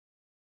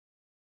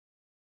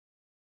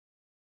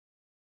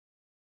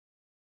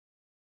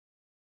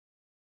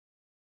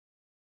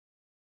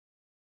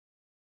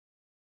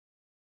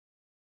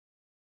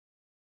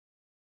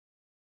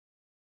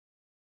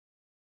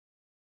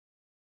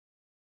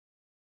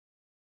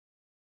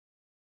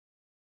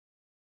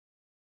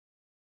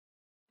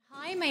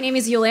Hi, my name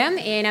is Yuliya,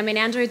 and I'm an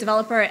Android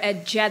developer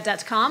at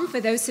jet.com. For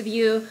those of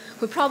you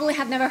who probably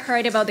have never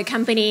heard about the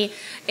company,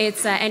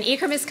 it's an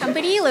e-commerce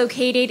company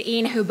located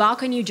in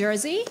Hoboken, New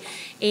Jersey.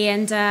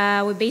 And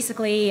we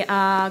basically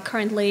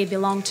currently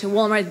belong to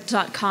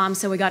Walmart.com,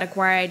 so we got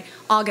acquired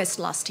August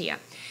last year.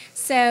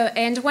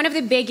 And one of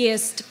the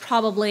biggest,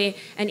 probably,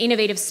 and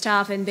innovative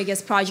stuff and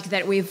biggest project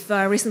that we've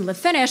recently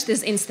finished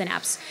is Instant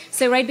Apps.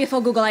 So right before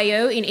Google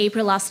I/O in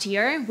April last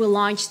year, we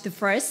launched the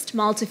first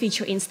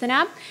multi-feature Instant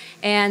App,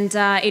 and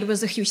it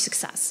was a huge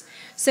success.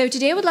 So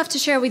today I would love to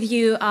share with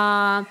you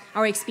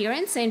our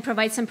experience and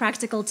provide some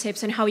practical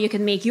tips on how you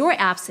can make your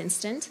apps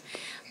instant.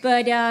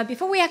 But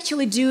before we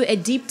actually do a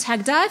deep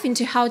tech dive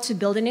into how to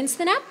build an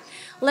Instant App,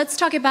 let's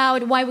talk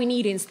about why we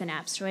need Instant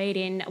Apps, right,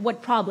 and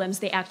what problems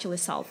they actually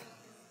solve.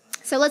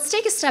 So let's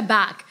take a step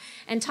back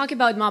and talk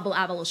about mobile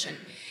evolution.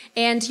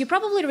 And you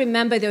probably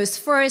remember those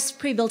first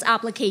pre-built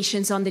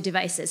applications on the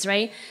devices,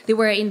 right? They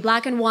were in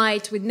black and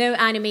white with no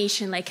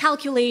animation like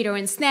Calculator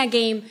and Snack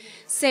Game.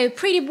 So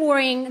pretty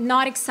boring,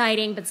 not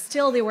exciting, but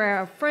still they were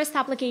our first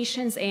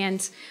applications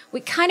and we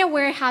kind of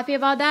were happy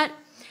about that.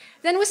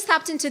 Then we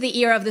stepped into the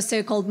era of the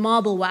so-called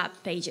mobile web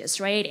pages,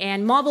 right?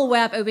 And mobile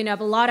web opened up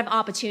a lot of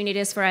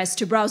opportunities for us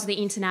to browse the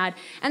internet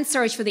and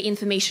search for the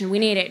information we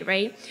needed,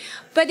 right?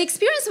 But the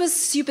experience was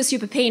super,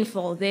 super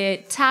painful. The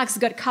text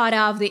got cut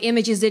off, the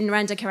images didn't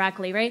render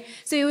correctly, right?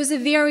 So it was a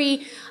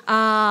very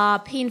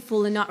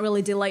painful and not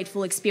really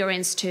delightful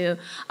experience to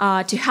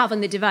have on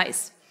the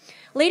device.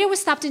 Later, we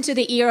stepped into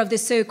the era of the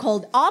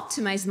so-called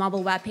optimized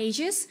mobile web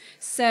pages.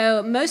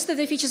 So most of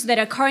the features that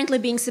are currently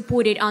being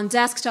supported on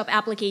desktop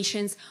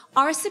applications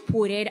are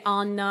supported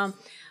on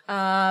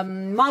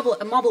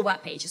mobile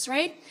web pages,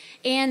 right?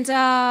 And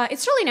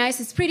it's really nice.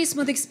 It's pretty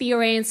smooth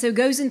experience. So it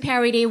goes in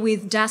parity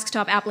with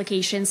desktop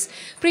applications.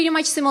 Pretty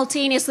much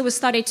simultaneously, we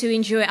started to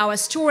enjoy our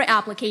store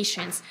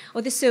applications,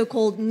 or the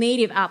so-called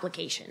native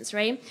applications,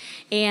 right?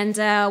 And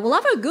we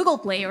love our Google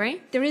Play, right?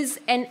 There is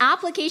an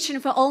application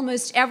for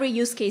almost every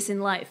use case in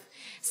life.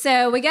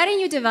 So we get a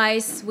new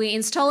device, we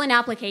install an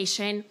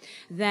application,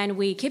 then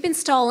we keep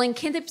installing,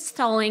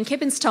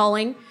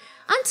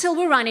 until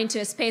we run into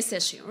a space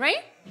issue,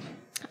 right?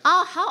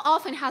 How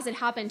often has it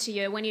happened to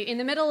you when you're in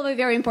the middle of a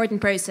very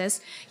important process,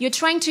 you're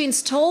trying to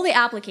install the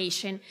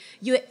application,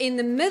 you're in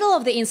the middle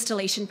of the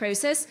installation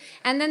process,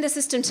 and then the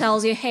system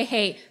tells you,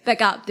 hey,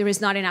 back up, there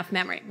is not enough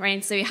memory,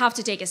 right? So you have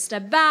to take a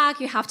step back,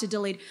 you have to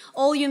delete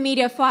all your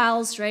media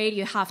files, right?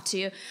 You have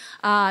to,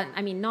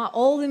 not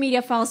all the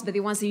media files, but the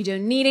ones that you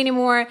don't need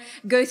anymore,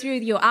 go through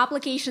your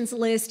applications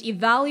list,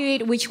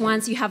 evaluate which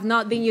ones you have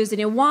not been used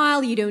in a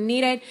while, you don't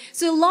need it.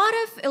 So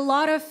a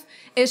lot of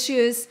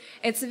issues.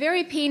 It's a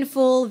very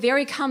painful,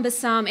 very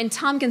cumbersome, and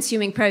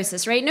time-consuming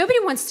process, right? Nobody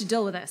wants to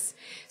deal with this.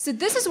 So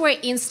this is where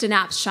Instant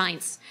App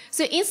shines.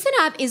 So Instant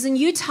App is a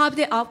new type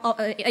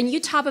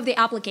of the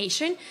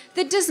application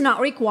that does not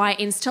require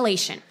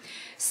installation.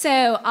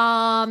 So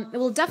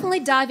we'll definitely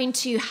dive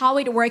into how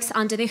it works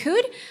under the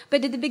hood,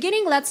 but at the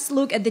beginning, let's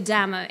look at the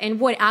demo and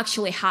what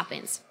actually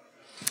happens.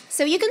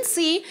 So you can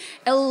see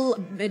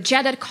a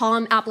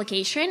jet.com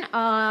application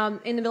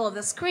in the middle of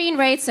the screen,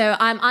 right? So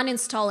I'm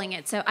uninstalling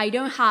it. So I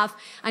don't have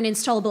an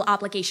installable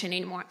application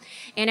anymore.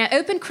 And I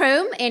open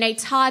Chrome and I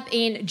type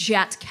in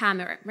jet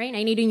camera, right?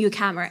 I need a new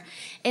camera.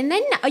 And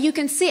then you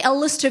can see a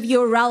list of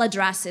URL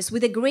addresses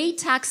with a gray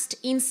text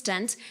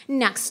instant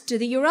next to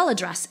the URL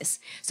addresses.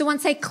 So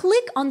once I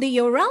click on the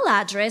URL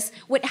address,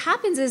 what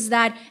happens is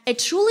that a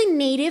truly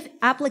native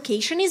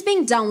application is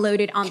being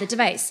downloaded on the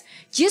device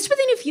just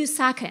within a few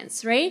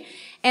seconds, right?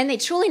 And a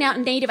truly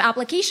native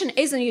application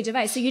is on your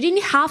device. So you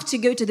didn't have to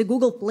go to the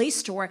Google Play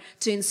Store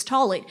to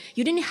install it.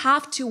 You didn't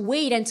have to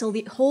wait until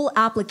the whole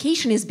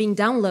application is being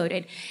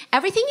downloaded.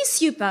 Everything is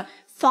super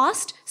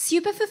fast,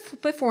 super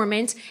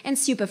performant, and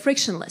super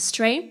frictionless,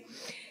 right?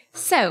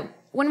 So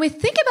when we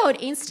think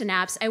about Instant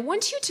Apps, I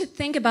want you to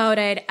think about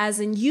it as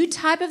a new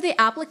type of the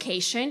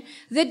application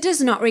that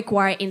does not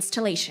require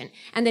installation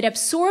and that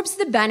absorbs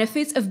the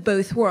benefits of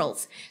both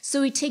worlds.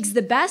 So it takes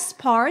the best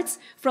parts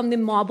from the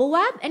mobile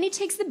web and it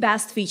takes the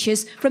best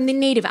features from the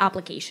native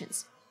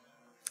applications.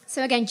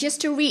 So again,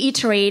 just to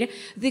reiterate,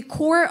 the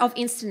core of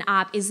Instant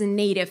App is a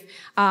native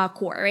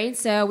core, right?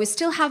 So we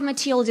still have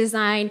material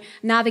design,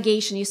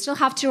 navigation. You still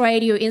have to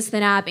write your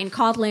Instant App in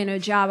Kotlin or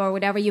Java or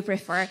whatever you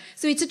prefer.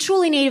 So it's a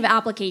truly native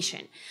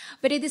application.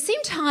 But at the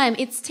same time,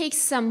 it takes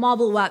some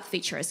mobile web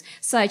features,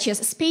 such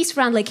as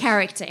space-friendly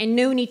character and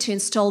no need to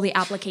install the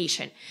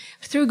application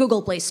through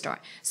Google Play Store.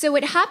 So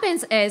what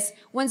happens is,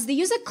 once the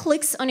user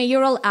clicks on a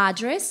URL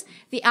address,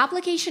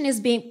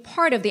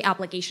 part of the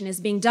application is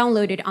being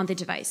downloaded on the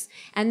device.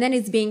 And then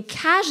it's being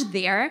cached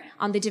there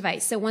on the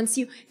device. So once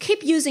you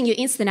keep using your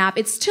Instant App,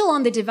 it's still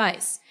on the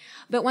device.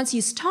 But once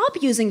you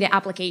stop using the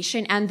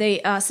application and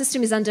the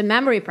system is under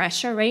memory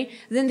pressure, right,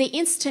 then the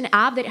instant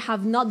app that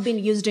have not been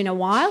used in a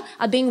while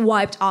are being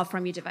wiped off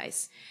from your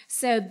device.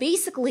 So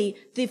basically,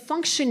 the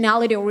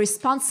functionality or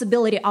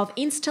responsibility of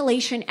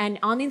installation and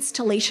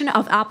uninstallation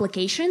of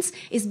applications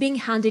is being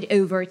handed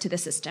over to the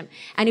system.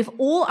 And if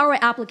all our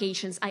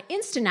applications are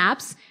instant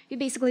apps, you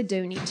basically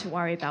don't need to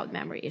worry about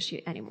memory issue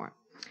anymore.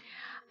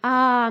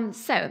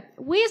 So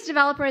we as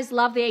developers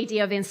love the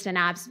idea of instant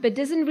apps, but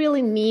doesn't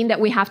really mean that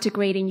we have to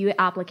create a new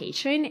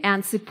application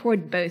and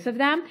support both of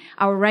them,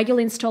 our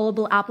regular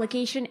installable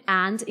application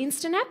and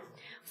instant app.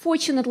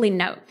 Fortunately,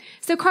 no.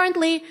 So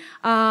currently,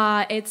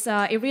 it's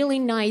a really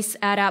nice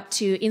add-up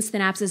to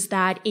instant apps is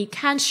that it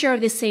can share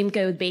the same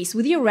code base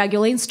with your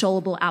regular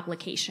installable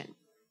application.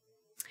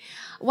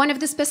 One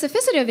of the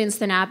specificity of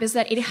Instant App is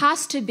that it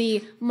has to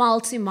be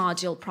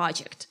multi-module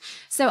project.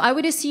 So I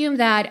would assume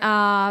that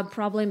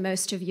probably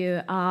most of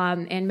you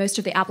and most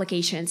of the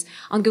applications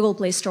on Google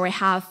Play Store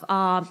have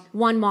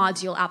one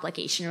module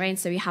application, right?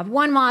 So you have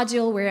one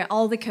module where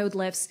all the code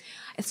lives.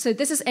 So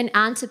this is an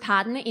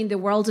anti-pattern in the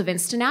world of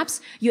instant apps.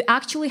 You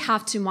actually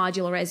have to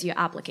modularize your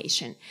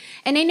application.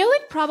 And I know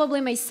it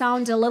probably may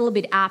sound a little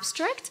bit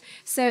abstract.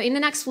 So in the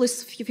next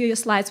few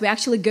slides, we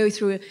actually go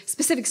through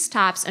specific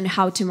steps on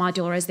how to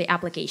modularize the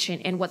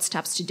application and what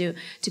steps to do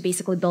to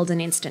basically build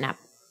an instant app.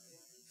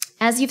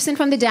 As you've seen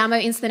from the demo,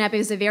 Instant App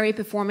is a very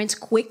performant,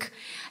 quick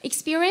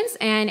experience,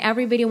 and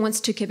everybody wants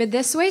to keep it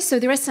this way. So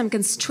there are some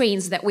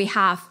constraints that we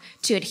have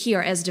to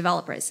adhere as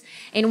developers.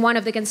 And one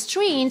of the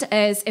constraints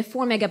is a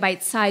 4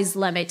 megabyte size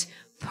limit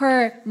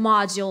per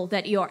module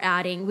that you're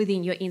adding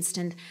within your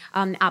instant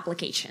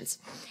applications.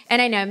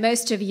 And I know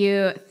most of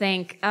you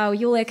think, oh,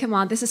 Yuliya, come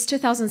on, this is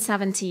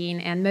 2017,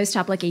 and most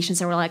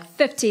applications are like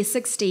 50,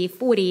 60,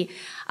 40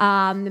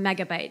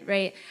 megabyte,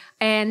 right?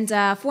 And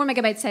 4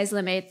 megabyte size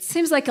limit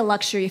seems like a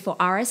luxury for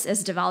us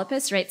as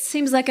developers, right?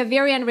 Seems like a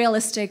very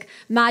unrealistic,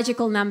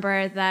 magical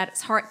number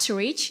that's hard to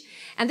reach.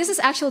 And this is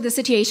actually the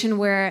situation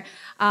where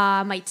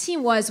my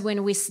team was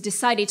when we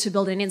decided to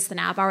build an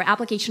instant app. Our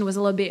application was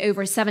a little bit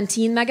over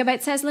 17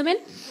 megabyte size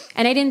limit,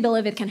 and I didn't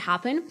believe it can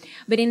happen.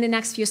 But in the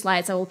next few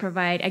slides, I will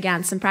provide,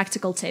 again, some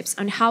practical tips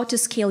on how to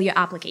scale your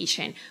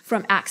application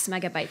from X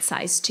megabyte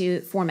size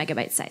to 4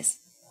 megabyte size.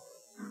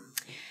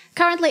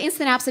 Currently,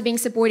 instant apps are being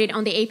supported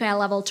on the API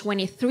level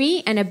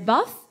 23 and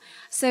above.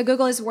 So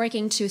Google is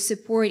working to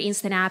support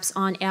instant apps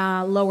on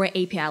lower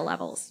API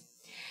levels.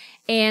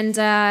 And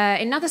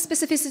another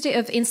specificity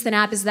of Instant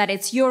App is that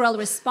it's URL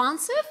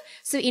responsive.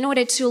 So in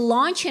order to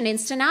launch an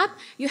Instant App,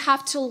 you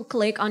have to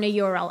click on a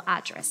URL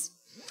address.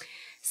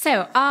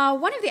 So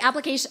one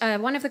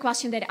of the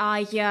questions that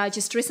I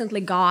just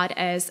recently got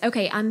is,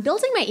 okay, I'm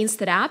building my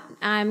Instant App,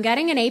 I'm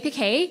getting an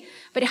APK,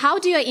 but how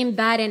do I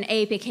embed an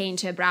APK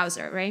into a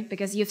browser, right?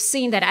 Because you've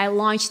seen that I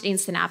launched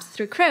Instant Apps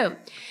through Chrome.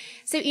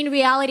 So in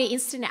reality,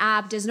 Instant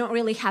App does not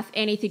really have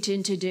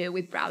anything to do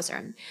with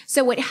browser.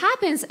 So what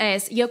happens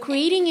is you're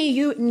creating a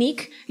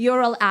unique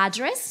URL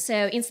address.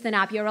 So Instant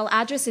App URL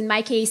address, in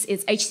my case,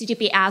 is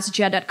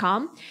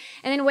https://jet.com.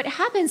 And then what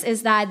happens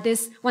is that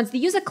once the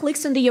user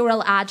clicks on the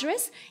URL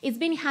address, it's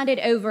being handed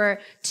over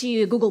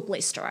to Google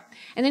Play Store.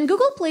 And then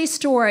Google Play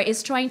Store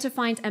is trying to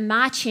find a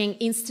matching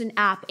Instant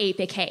App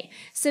APK.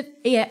 So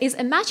is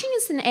a matching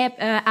Instant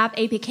App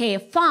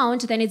APK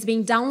found, then it's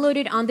being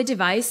downloaded on the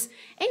device,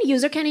 and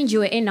user can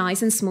enjoy a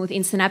nice and smooth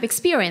Instant App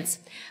experience.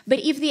 But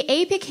if the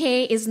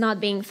APK is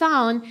not being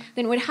found,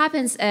 then what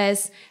happens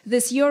is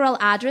this URL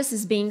address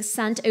is being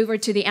sent over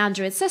to the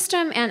Android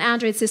system, and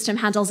Android system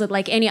handles it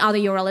like any other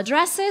URL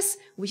addresses,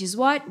 which is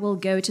what will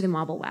go to the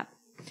mobile web.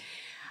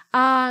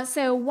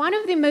 So one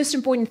of the most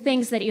important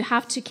things that you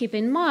have to keep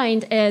in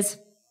mind is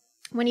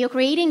when you're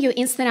creating your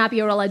Instant App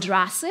URL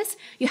addresses,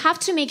 you have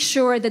to make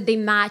sure that they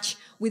match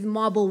with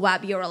mobile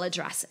web URL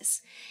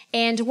addresses.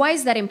 And why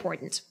is that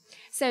important?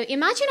 So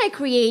imagine I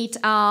create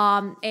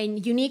a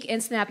unique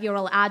Instant App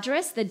URL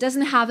address that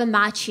doesn't have a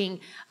matching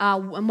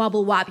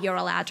mobile web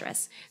URL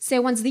address.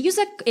 So once the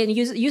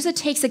user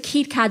takes a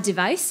KitKat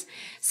device,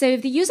 so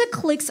if the user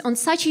clicks on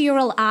such a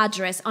URL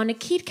address on a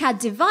KitKat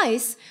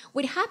device,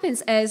 what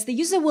happens is the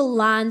user will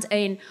land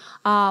in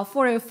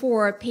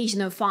 404 page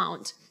not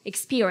found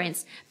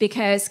experience,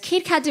 because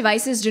KitKat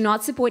devices do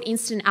not support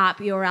Instant App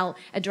URL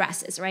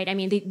addresses, right? I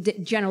mean, they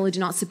generally do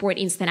not support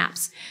instant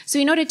apps. So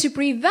in order to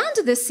prevent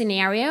this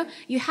scenario,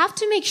 you have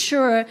to make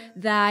sure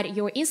that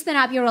your Instant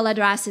App URL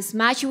addresses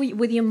match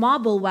with your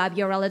mobile web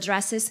URL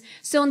addresses.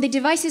 So on the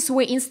devices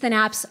where instant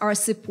apps are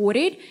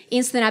supported,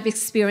 Instant App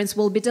experience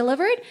will be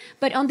delivered.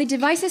 But on the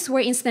devices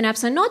where instant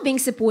apps are not being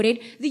supported,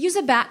 the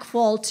user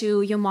backfall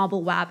to your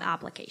mobile web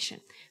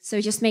application.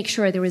 So just make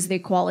sure there is the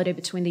equality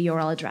between the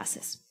URL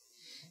addresses.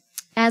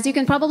 As you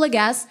can probably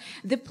guess,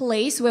 the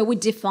place where we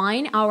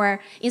define our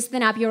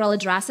Instant App URL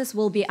addresses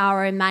will be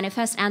our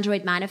manifest,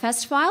 Android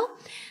manifest file.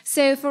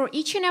 So for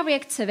each and every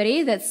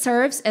activity that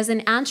serves as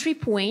an entry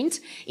point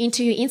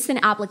into your instant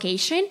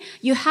application,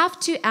 you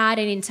have to add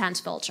an intent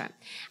filter.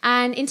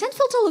 And intent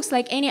filter looks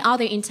like any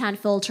other intent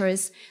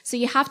filters. So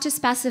you have to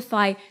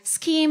specify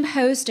scheme,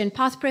 host, and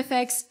path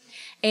prefix.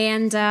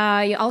 And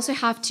you also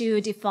have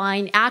to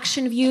define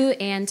action view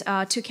and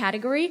two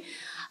categories,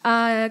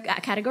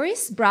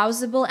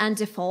 browsable and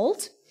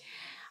default.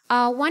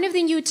 One of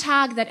the new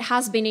tags that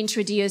has been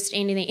introduced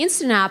in the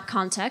Instant App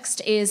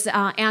context is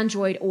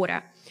Android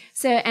order.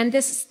 And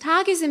this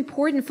tag is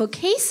important for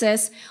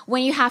cases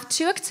when you have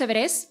two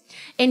activities,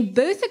 and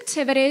both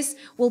activities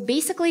will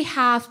basically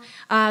have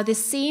the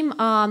same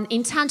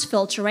intent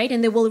filter, right?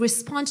 And they will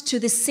respond to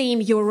the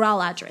same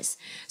URL address.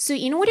 So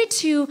in order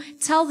to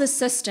tell the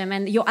system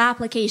and your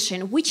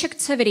application which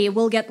activity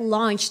will get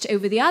launched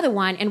over the other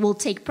one and will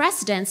take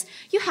precedence,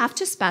 you have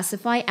to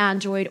specify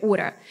Android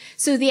order.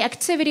 So the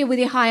activity with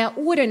the higher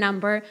order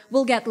number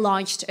will get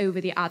launched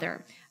over the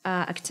other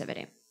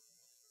activity.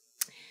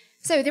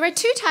 So there are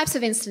two types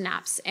of instant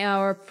apps,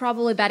 or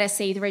probably better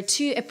say there are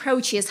two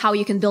approaches how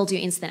you can build your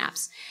instant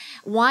apps.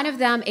 One of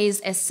them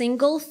is a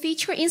single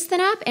feature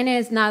instant app, and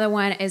another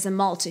one is a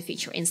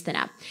multi-feature instant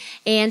app.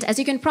 And as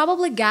you can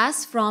probably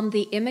guess from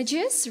the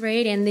images,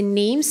 right, and the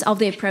names of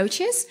the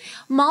approaches,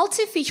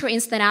 multi-feature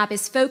instant app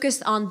is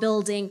focused on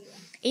building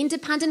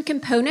independent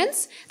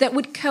components that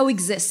would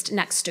coexist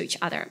next to each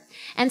other.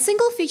 And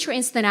single feature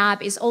instant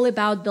app is all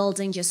about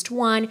building just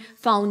one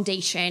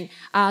foundation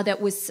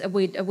that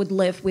would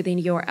live within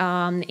your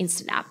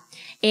instant app.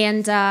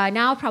 And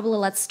now probably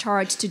let's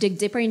start to dig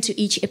deeper into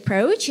each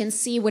approach and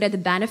see what are the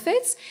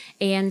benefits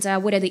and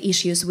what are the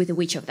issues with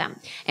each of them.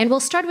 And we'll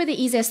start with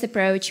the easiest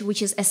approach,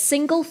 which is a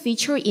single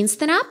feature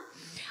instant app.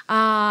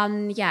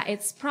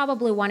 It's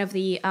probably one of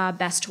the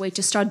best way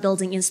to start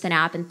building instant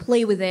app and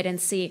play with it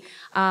and see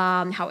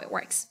how it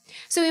works.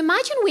 So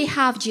imagine we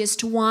have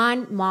just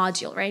one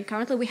module, right?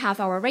 Currently we have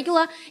our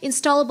regular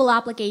installable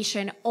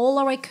application. All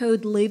our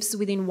code lives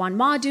within one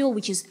module,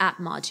 which is app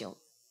module.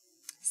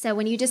 So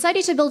when you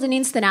decided to build an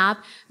instant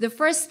app, the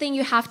first thing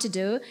you have to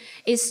do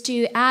is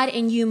to add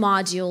a new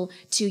module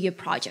to your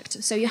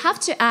project. So you have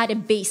to add a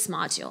base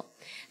module.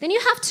 Then you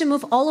have to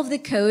move all of the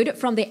code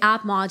from the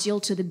app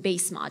module to the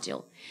base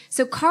module.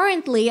 So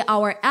currently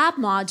our app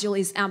module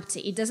is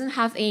empty. It doesn't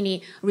have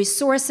any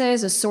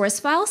resources or source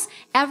files.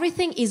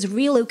 Everything is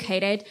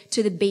relocated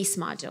to the base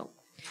module.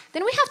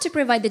 Then we have to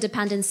provide the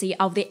dependency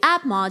of the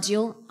app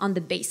module on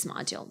the base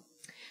module.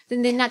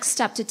 Then the next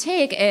step to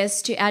take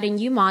is to add a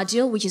new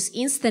module, which is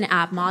instant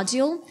app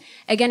module.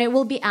 Again, it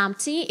will be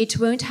empty. It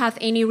won't have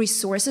any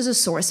resources or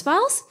source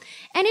files.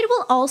 And it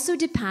will also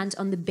depend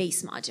on the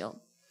base module.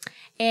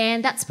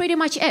 And that's pretty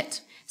much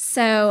it.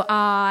 So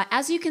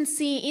as you can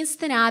see,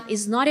 Instant App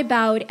is not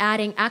about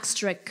adding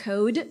extra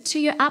code to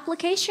your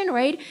application,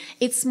 right?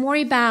 It's more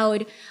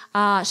about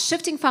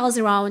shifting files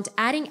around,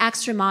 adding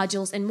extra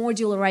modules, and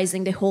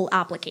modularizing the whole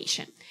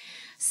application.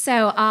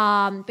 So,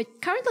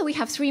 but currently we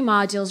have 3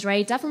 modules,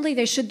 right? Definitely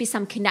there should be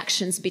some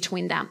connections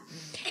between them.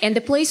 And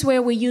the place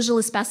where we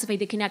usually specify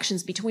the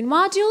connections between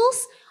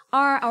modules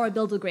are our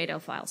build.gradle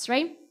files,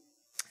 right?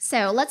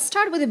 So let's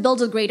start with the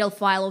build.gradle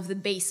file of the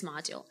base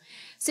module.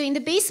 So in the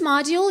base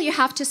module, you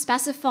have to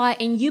specify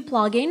a new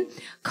plugin,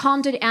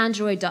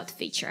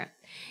 com.android.feature.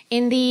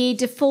 In the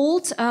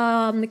default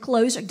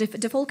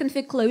default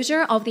config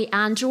closure of the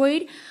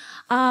Android,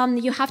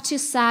 you have to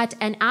set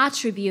an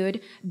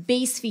attribute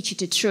base feature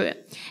to true.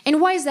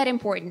 And why is that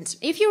important?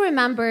 If you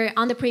remember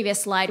on the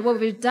previous slide, what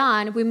we've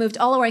done, we moved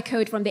all our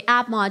code from the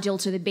app module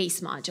to the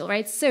base module,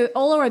 right? So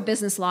all our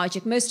business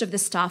logic, most of the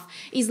stuff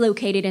is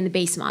located in the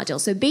base module.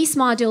 So base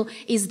module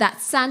is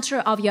that center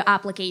of your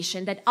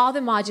application that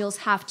other modules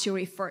have to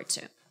refer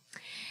to.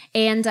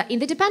 And in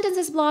the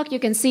dependencies block, you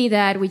can see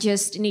that we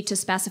just need to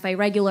specify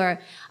regular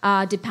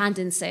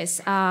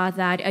dependencies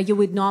that you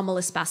would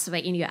normally specify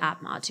in your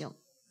app module.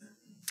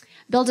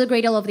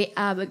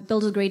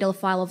 Build.gradle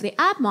file of the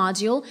app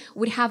module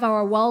would have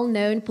our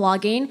well-known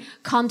plugin,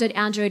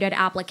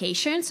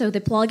 com.android.application. So the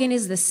plugin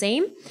is the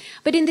same.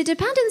 But in the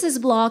dependencies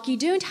block, you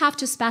don't have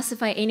to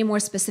specify any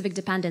more specific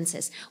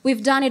dependencies.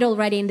 We've done it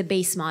already in the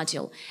base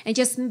module. And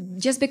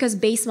just because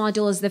base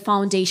module is the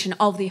foundation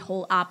of the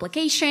whole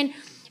application,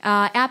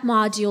 app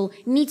module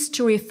needs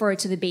to refer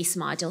to the base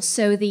module.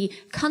 So the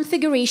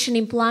configuration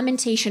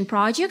implementation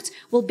project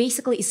will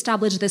basically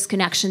establish this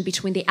connection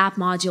between the app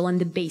module and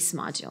the base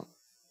module.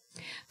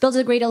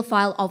 Build.gradle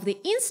file of the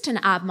instant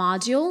app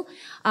module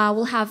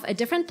will have a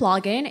different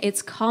plugin.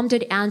 It's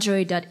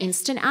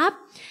com.android.instantApp.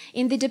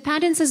 In the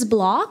dependencies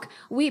block,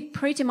 we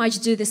pretty much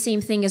do the same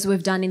thing as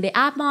we've done in the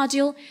app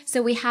module.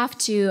 So we have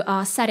to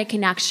set a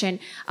connection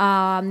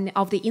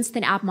of the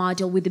instant app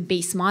module with the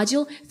base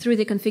module through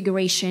the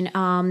configuration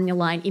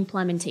line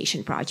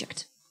implementation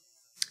project.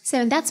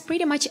 So that's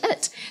pretty much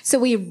it. So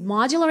we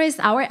modularized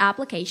our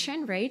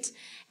application, right?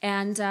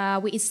 And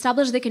we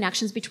established the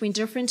connections between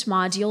different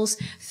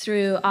modules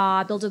through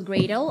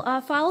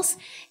build.gradle files.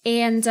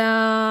 And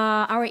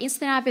our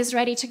instant app is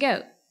ready to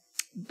go.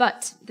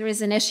 But there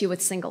is an issue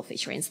with single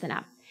feature instant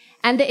app.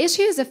 And the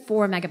issue is a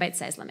 4 megabyte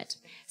size limit.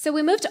 So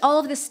we moved all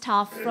of this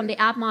stuff from the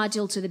app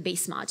module to the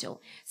base module.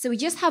 So we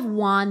just have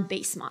one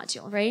base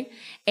module, right?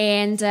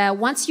 And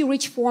once you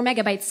reach 4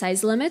 megabyte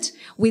size limit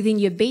within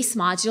your base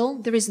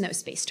module, there is no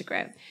space to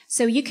grow.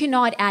 So you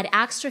cannot add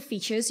extra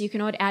features, you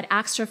cannot add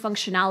extra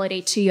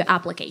functionality to your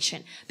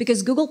application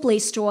because Google Play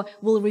Store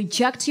will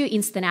reject your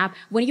Instant App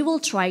when you will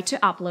try to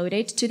upload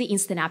it to the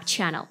Instant App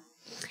channel.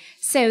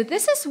 So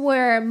this is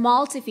where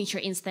multi-feature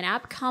Instant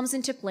App comes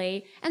into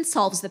play and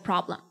solves the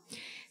problem.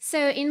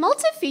 So in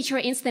multi-feature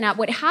Instant App,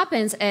 what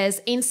happens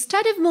is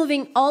instead of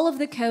moving all of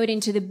the code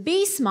into the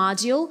base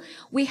module,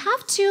 we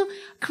have to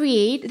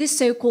create the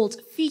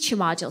so-called feature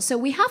module. So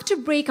we have to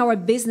break our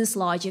business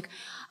logic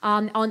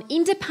on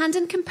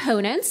independent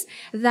components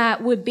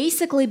that would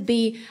basically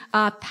be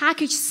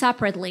packaged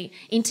separately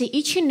into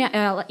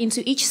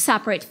each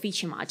separate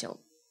feature module.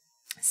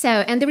 So,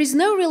 and there is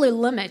no really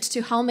limit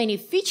to how many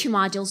feature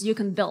modules you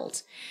can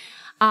build.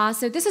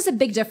 So this is a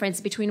big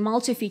difference between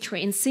multi-feature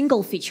and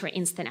single-feature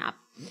Instant App.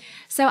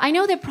 So I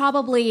know that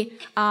probably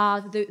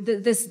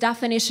this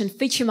definition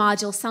feature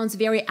module sounds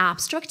very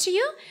abstract to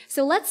you.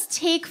 So let's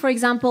take, for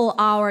example,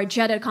 our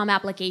jet.com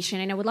application,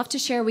 and I would love to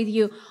share with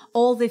you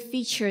all the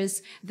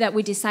features that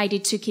we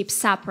decided to keep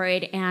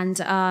separate and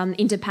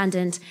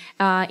independent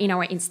in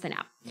our Instant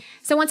App.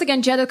 So once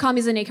again, jet.com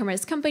is an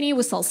e-commerce company.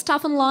 We sell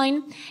stuff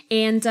online.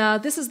 And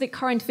this is the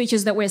current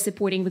features that we're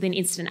supporting within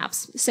Instant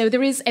Apps. So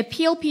there is a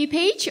PLP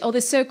page, or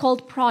the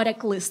so-called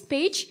product list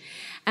page.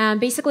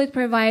 Basically, it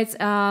provides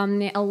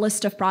a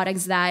list of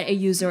products that a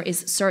user is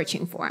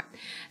searching for.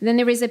 Then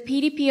there is a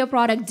PDP, or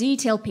product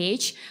detail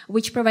page,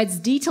 which provides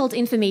detailed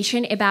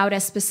information about a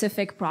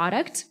specific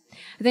product.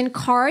 Then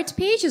cart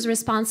page is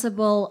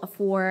responsible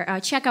for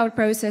checkout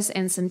process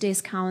and some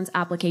discounts,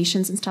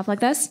 applications, and stuff like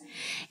this.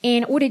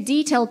 And order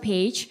detail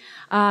page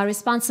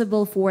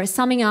responsible for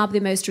summing up the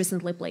most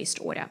recently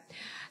placed order.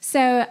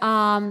 So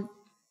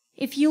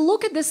if you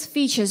look at these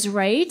features,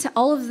 right,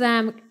 all of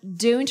them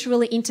don't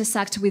really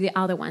intersect with the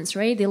other ones,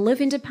 right? They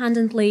live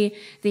independently.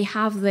 They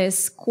have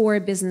this core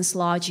business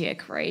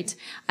logic, right?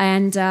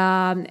 And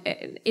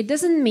it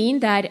doesn't mean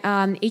that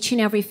each and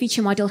every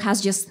feature module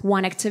has just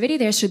one activity.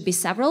 There should be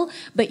several,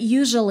 but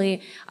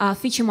usually a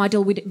feature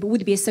module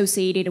would be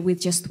associated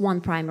with just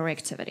one primary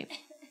activity.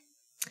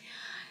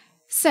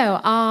 So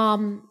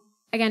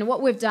again,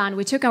 what we've done,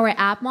 we took our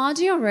app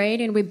module, right,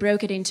 and we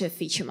broke it into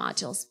feature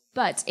modules.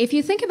 But if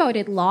you think about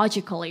it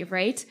logically,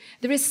 right,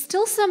 there is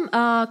still some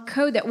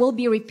code that will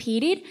be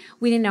repeated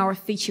within our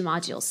feature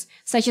modules,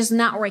 such as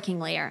networking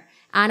layer,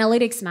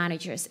 analytics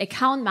managers,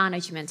 account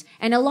management,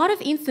 and a lot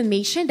of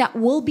information that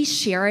will be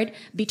shared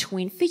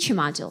between feature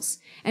modules.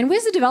 And we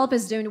as the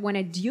developers don't want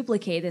to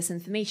duplicate this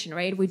information,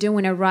 right? We don't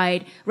want to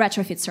write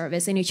retrofit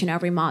service in each and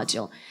every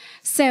module.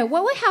 So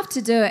what we have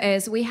to do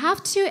is we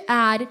have to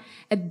add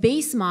a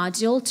base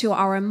module to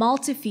our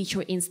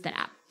multi-feature Instant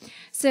App.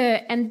 So,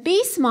 and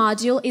base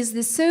module is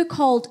the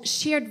so-called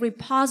shared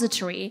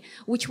repository,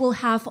 which will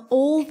have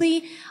all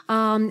the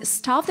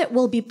stuff that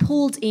will be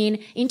pulled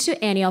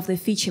into any of the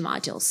feature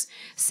modules.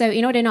 So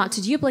in order not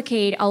to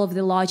duplicate all of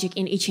the logic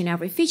in each and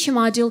every feature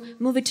module,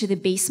 move it to the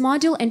base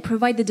module and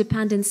provide the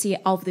dependency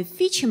of the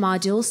feature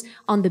modules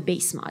on the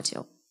base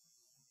module.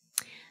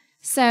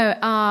 So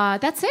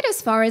that's it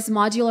as far as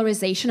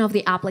modularization of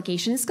the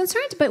application is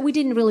concerned, but we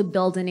didn't really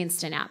build an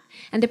Instant App.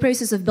 And the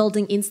process of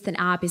building Instant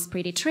App is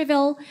pretty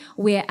trivial.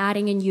 We're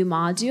adding a new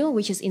module,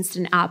 which is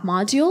Instant App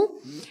module.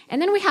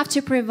 And then we have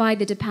to provide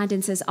the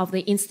dependencies of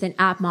the Instant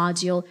App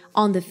module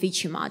on the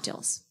feature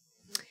modules.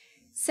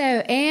 So,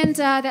 and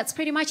that's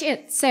pretty much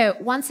it. So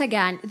once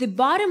again, the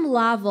bottom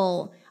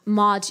level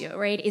module,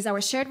 right, is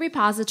our shared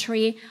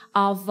repository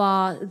of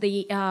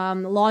the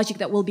logic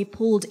that will be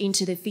pulled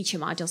into the feature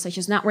module, such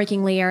as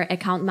networking layer,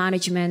 account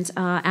management,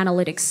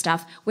 analytics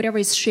stuff. Whatever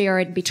is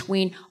shared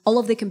between all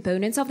of the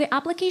components of the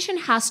application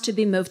has to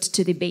be moved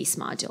to the base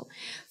module.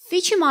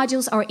 Feature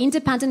modules are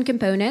independent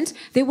components.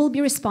 They will be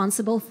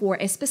responsible for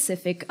a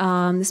specific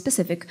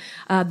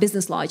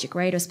business logic,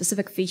 right, or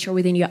specific feature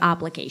within your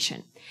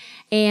application.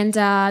 And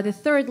the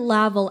third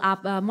level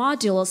app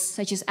modules,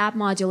 such as app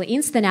module,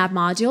 Instant App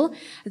module,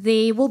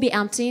 they will be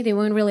empty. They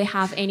won't really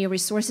have any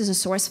resources or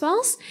source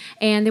files.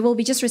 And they will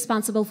be just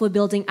responsible for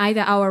building either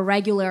our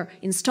regular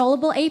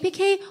installable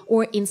APK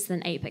or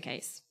instant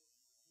APKs.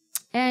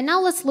 And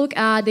now let's look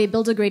at the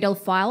builder-gradle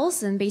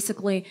files and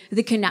basically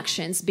the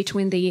connections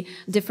between the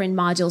different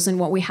modules and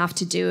what we have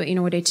to do in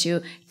order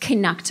to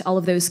connect all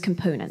of those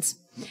components.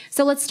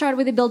 So let's start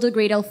with the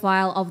builder-gradle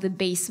file of the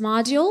base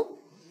module.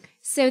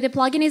 So the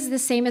plugin is the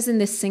same as in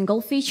the single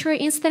feature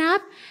Instant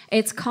App.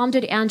 It's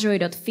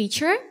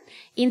com.android.feature.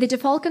 In the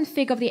default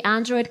config of the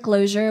Android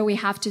closure, we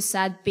have to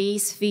set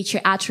base feature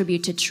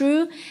attribute to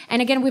true.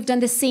 And again, we've done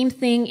the same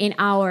thing in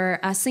our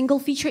single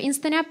feature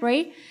Instant App,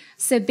 right?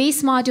 So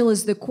base module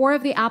is the core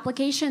of the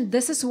application.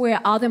 This is where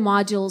other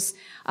modules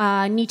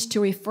need to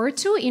refer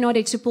to in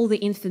order to pull the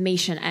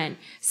information in.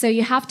 So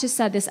you have to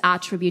set this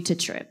attribute to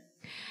true.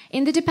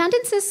 In the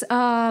dependencies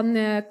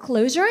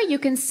closure, you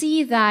can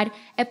see that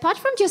apart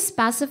from just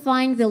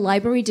specifying the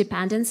library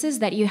dependencies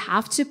that you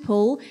have to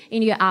pull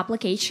in your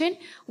application,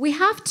 we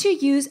have to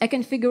use a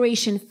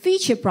configuration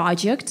feature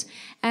project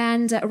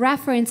and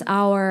reference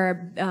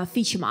our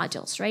feature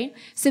modules, right?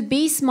 So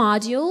base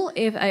module,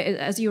 if,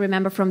 as you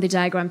remember from the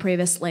diagram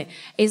previously,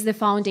 is the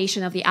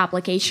foundation of the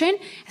application.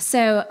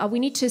 So we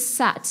need to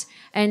set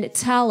and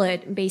tell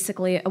it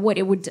basically what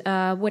it would,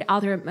 what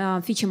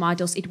other feature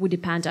modules it would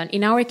depend on.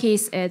 In our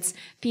case, it's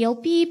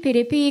PLP,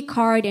 PDP,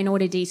 card, and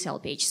order detail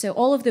page. So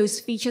all of those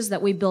features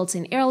that we built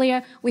in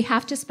earlier, we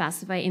have to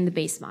specify in the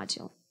base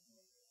module.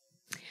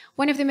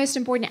 One of the most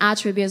important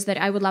attributes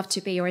that I would love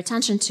to pay your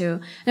attention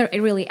to, not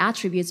really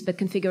attributes, but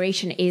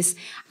configuration, is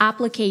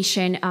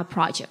application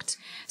project.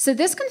 So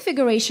this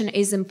configuration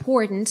is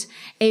important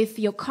if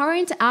your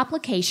current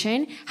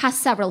application has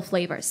several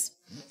flavors.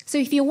 So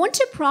if you want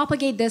to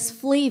propagate these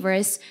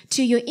flavors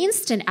to your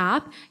instant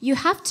app, you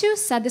have to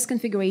set this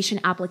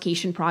configuration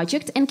application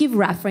project and give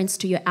reference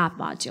to your app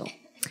module.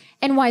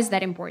 And why is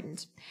that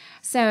important?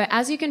 So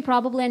as you can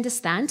probably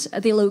understand,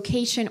 the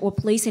location or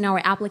place in our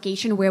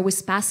application where we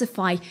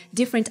specify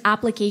different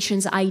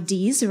applications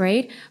IDs,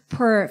 right,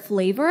 per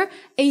flavor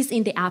is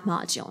in the app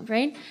module,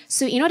 right?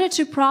 So in order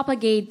to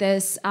propagate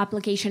this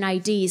application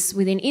IDs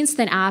within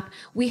Instant App,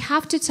 we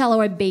have to tell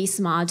our base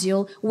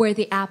module where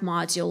the app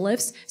module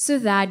lives so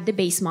that the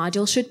base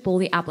module should pull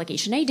the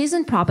application IDs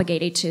and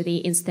propagate it to the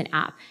Instant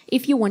App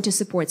if you want to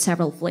support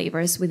several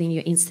flavors within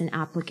your Instant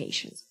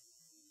applications.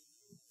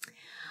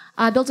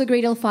 Build a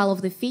Gradle file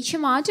of the feature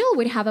module.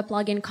 We have a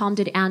plugin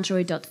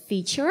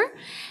com.android.feature.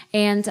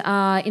 And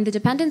in the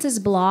dependencies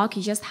block,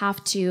 you just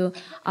have to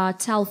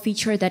tell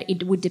feature that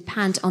it would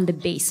depend on the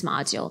base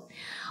module.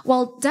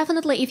 Well,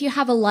 definitely, if you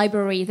have a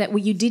library that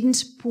you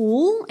didn't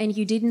pull and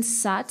you didn't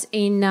set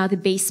in the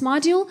base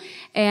module,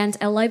 and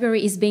a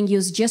library is being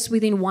used just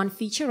within one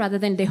feature rather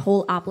than the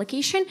whole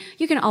application,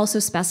 you can also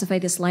specify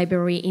this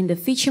library in the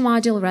feature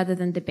module rather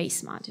than the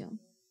base module.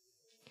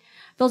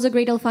 Build a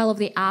Gradle file of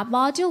the app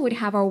module would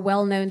have our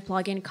well-known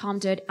plugin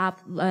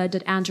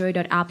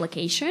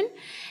com.android.application.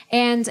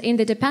 And in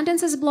the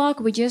dependencies block,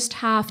 we just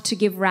have to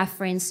give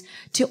reference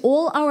to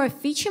all our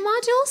feature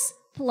modules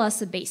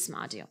plus a base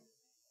module.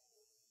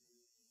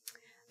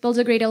 Build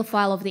a Gradle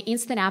file of the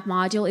Instant App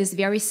module is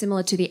very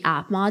similar to the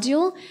app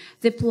module.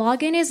 The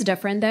plugin is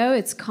different though.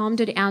 It's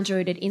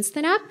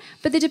com.android.instant app,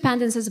 but the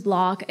dependencies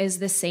block is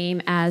the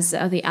same as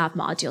the app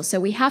module.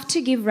 So we have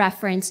to give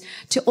reference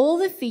to all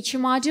the feature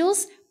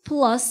modules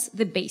plus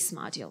the base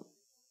module.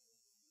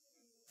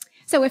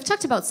 So we've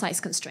talked about size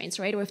constraints,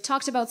 right? We've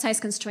talked about size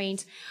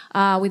constraints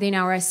within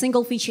our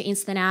single feature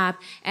Instant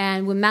App,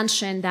 and we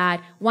mentioned that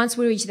once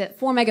we reach the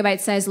 4 megabyte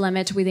size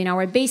limit within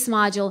our base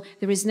module,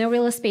 there is no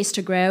real space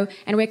to grow,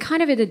 and we're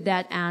kind of at a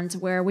dead end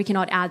where we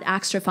cannot add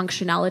extra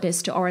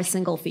functionalities to our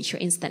single feature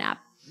Instant App.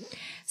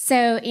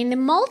 So in the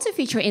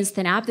multi-feature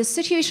Instant App, the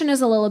situation is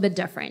a little bit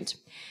different.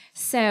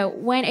 So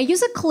when a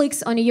user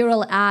clicks on a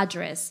URL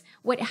address,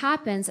 what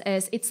happens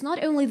is it's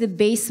not only the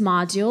base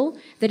module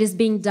that is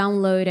being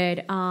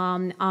downloaded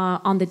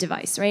on the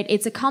device, right?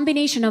 It's a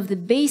combination of the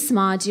base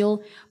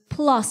module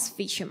plus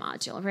feature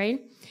module,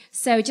 right?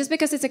 So just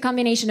because it's a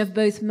combination of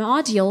both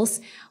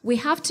modules, we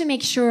have to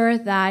make sure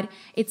that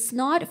it's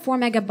not 4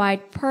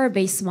 megabyte per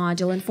base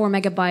module and 4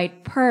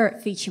 megabyte per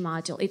feature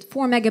module. It's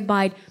 4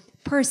 megabyte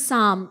per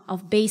sum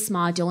of base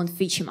module and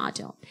feature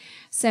module.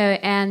 So,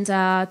 and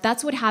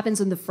that's what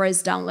happens on the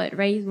first download,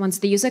 right? Once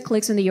the user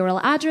clicks on the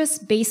URL address,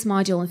 base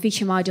module and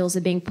feature modules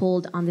are being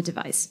pulled on the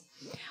device.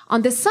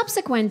 On the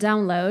subsequent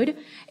download,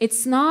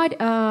 it's not,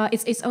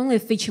 it's only a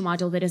feature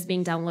module that is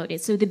being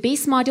downloaded. So the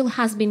base module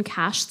has been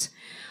cached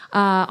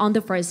on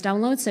the first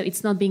download, so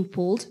it's not being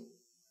pulled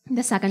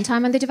the second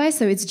time on the device,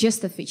 so it's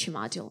just the feature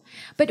module.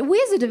 But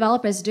we as the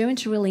developers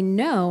don't really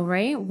know,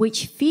 right,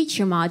 which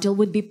feature module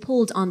would be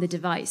pulled on the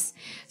device.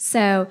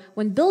 So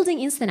when building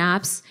instant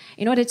apps,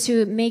 in order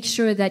to make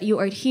sure that you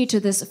adhere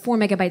to this 4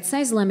 megabyte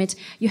size limit,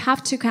 you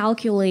have to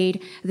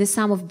calculate the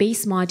sum of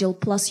base module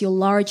plus your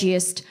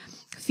largest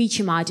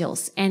feature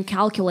modules and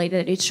calculate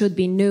that it should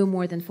be no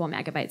more than 4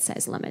 megabyte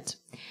size limit.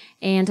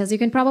 And as you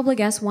can probably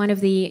guess, one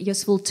of the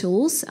useful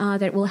tools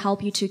that will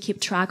help you to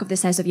keep track of the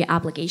size of your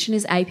application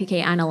is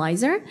APK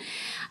Analyzer.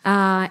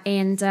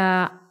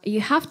 You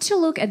have to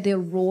look at the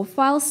raw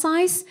file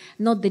size,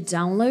 not the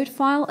download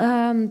file,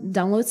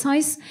 download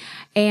size,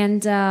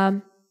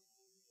 and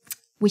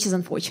which is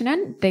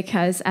unfortunate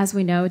because, as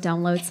we know,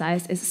 download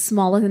size is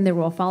smaller than the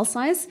raw file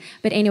size.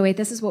 But anyway,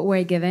 this is what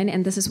we're given,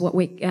 and this is what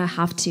we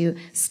have to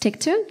stick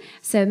to.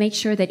 So make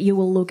sure that you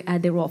will look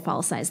at the raw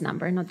file size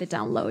number, not the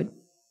download.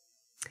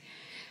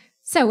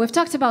 So we've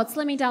talked about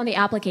slimming down the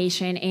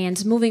application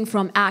and moving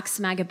from X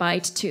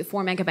megabyte to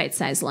 4 megabyte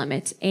size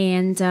limit.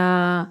 And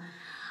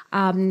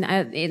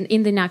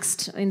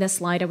in the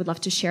slide, I would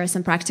love to share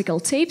some practical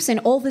tips and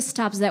all the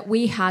steps that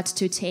we had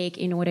to take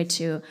in order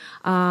to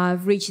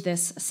reach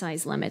this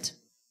size limit.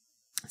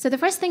 So the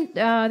first thing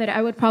that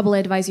I would probably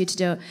advise you to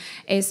do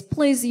is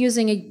please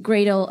using a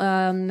Gradle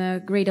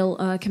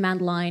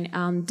command line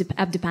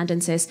app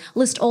dependencies,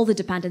 list all the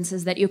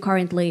dependencies that you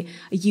currently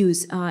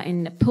use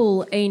and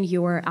pull in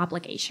your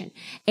application,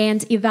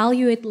 and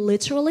evaluate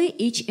literally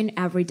each and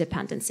every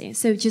dependency.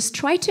 So just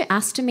try to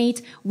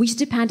estimate which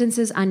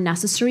dependencies are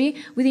necessary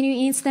within your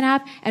Instant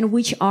app and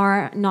which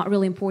are not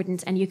really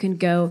important and you can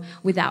go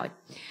without.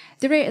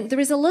 There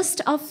is a list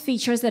of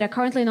features that are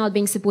currently not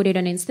being supported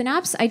on Instant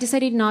apps. I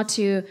decided not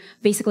to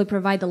basically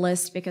provide the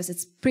list because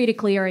it's pretty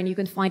clear and you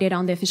can find it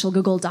on the official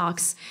Google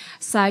Docs.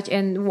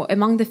 And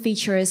among the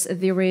features,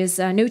 there is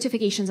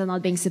notifications are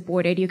not being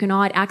supported. You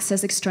cannot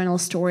access external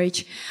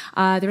storage.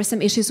 There are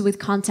some issues with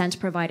content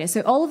provided.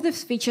 So all of the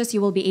features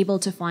you will be able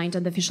to find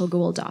on the official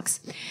Google Docs.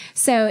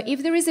 So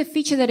if there is a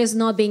feature that is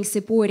not being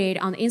supported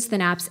on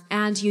Instant apps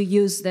and you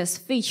use this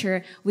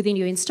feature within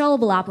your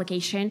installable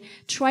application,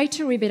 try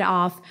to rip it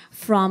off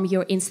from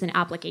your Instant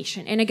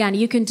application. And again,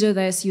 you can do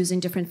this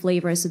using different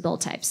flavors of build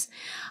types.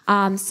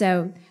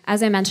 So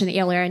as I mentioned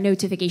earlier,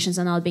 notifications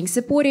are not being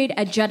supported.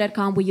 At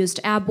jet.com, we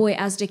used AppBoy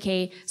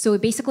SDK. So we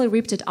basically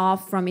ripped it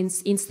off from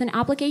Instant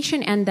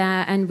application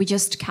and we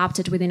just kept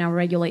it within our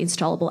regular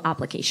installable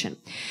application.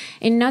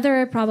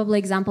 Another probably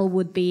example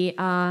would be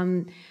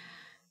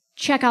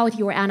check out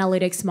your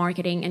analytics,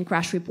 marketing, and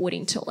crash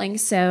reporting tooling.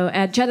 So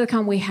at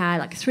jet.com, we had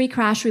like 3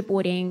 crash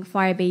reporting,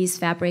 Firebase,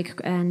 Fabric,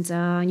 and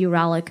New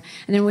Relic.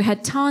 And then we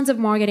had tons of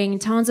marketing,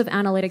 tons of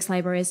analytics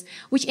libraries,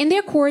 which in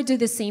their core do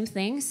the same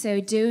thing.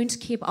 So don't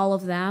keep all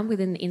of them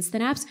within the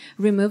Instant apps.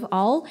 Remove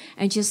all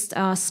and just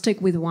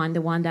stick with one,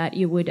 the one that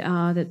you would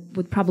that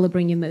would probably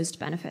bring you most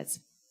benefits.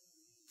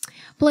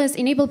 Plus,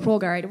 enable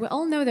ProGuard. We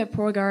all know that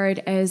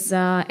ProGuard is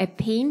a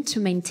pain to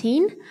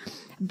maintain.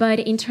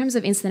 But in terms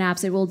of Instant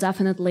apps, it will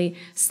definitely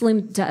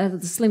slim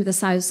the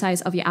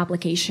size of your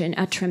application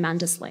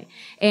tremendously.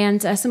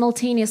 And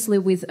simultaneously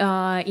with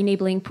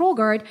enabling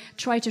ProGuard,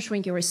 try to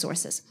shrink your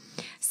resources.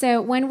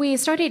 So when we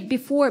started,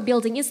 before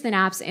building Instant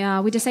apps,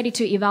 we decided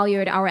to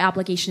evaluate our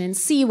application and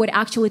see what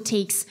actually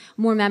takes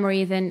more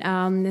memory than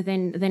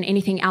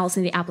anything else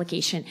in the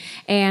application.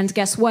 And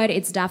guess what?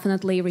 It's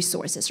definitely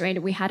resources, right?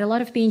 We had a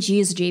lot of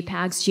PNGs,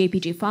 JPEGs,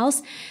 JPG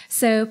files.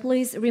 So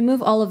please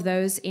remove all of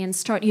those and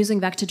start using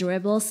vector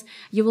durables.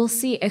 You will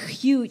see a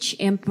huge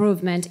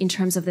improvement in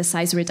terms of the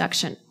size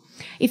reduction.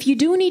 If you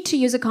do need to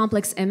use a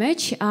complex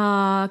image,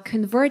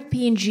 convert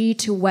PNG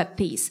to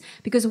WebPs,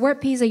 because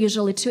WebPs are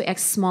usually 2x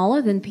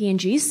smaller than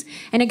PNGs.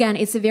 And again,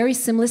 it's a very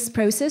seamless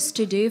process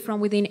to do from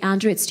within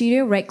Android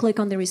Studio. Right-click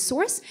on the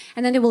resource,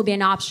 and then there will be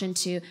an option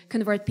to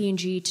convert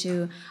PNG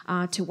to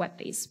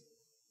WebPs.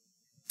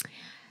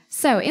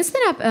 So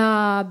Instant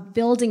app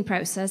building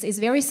process is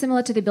very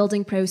similar to the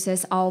building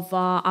process of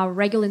our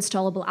regular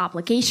installable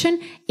application,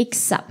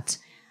 except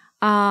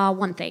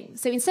one thing.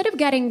 So instead of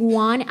getting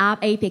one app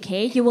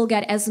APK, you will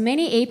get as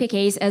many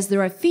APKs as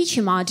there are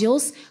feature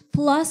modules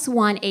plus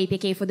one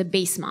APK for the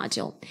base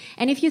module.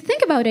 And if you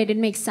think about it, it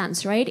makes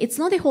sense, right? It's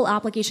not the whole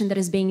application that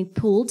is being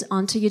pulled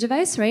onto your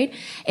device, right?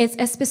 It's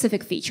a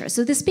specific feature.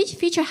 So this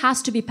feature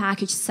has to be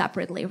packaged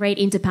separately, right?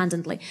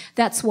 Independently.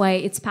 That's why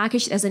it's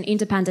packaged as an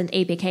independent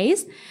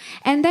APKs.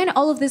 And then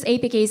all of these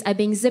APKs are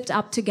being zipped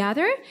up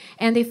together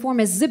and they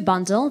form a zip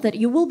bundle that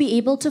you will be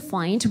able to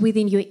find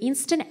within your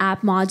Instant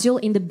app module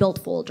in the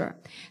build folder.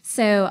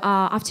 So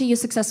after you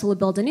successfully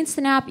build an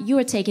Instant app, you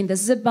are taking the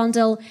zip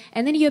bundle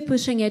and then you're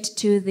pushing it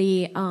to the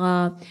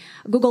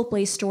Google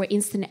Play Store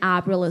Instant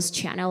App Release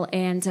channel,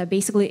 and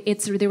basically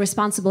it's the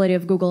responsibility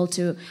of Google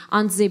to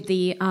unzip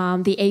the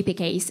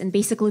APKs and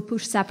basically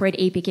push separate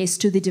APKs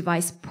to the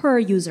device per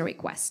user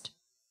request.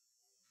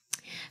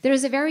 There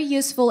is a very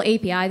useful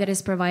API that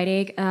is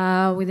provided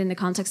within the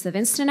context of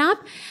Instant App.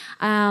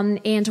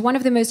 And one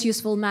of the most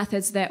useful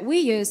methods that we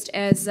used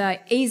is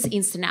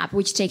Instant App,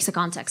 which takes a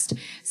context.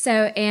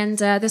 So,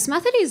 this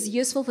method is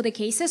useful for the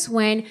cases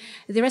when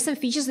there are some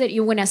features that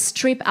you want to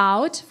strip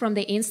out from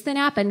the Instant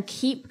App and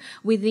keep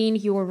within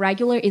your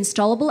regular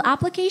installable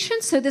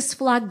application. So this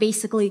flag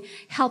basically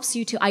helps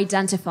you to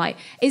identify,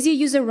 is your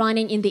user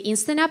running in the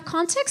Instant App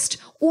context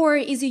or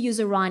is your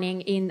user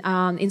running in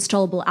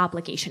installable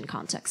application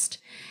context?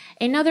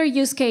 Another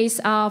use case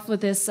for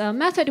this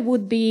method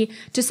would be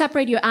to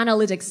separate your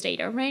analytics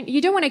data, right? You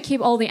don't want to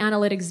keep all the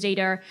analytics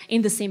data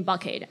in the same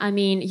bucket. I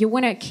mean, you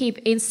want to keep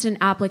instant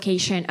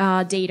application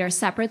data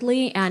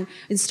separately and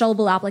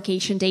installable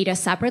application data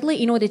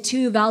separately in order to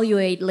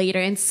evaluate later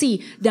and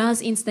see,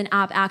 does Instant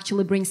App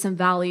actually bring some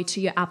value to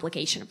your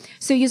application?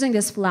 So using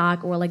this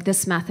flag or like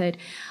this method,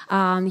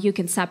 you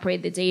can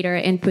separate the data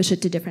and push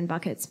it to different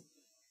buckets.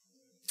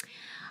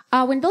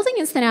 When building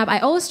Instant App, I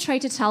always try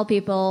to tell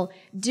people,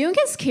 don't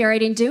get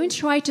scared and don't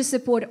try to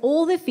support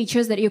all the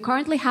features that you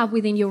currently have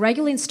within your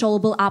regular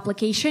installable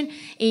application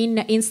in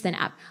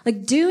Instant App.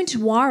 Like, don't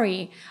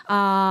worry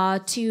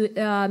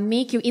to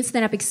make your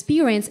Instant App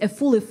experience a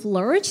fully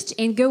fledged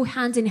and go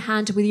hand in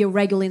hand with your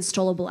regular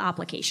installable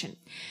application.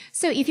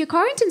 So if your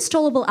current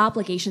installable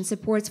application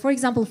supports, for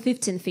example,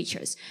 15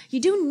 features, you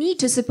don't need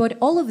to support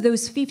all of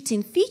those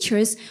 15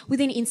 features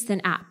within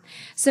Instant App.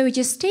 So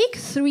just take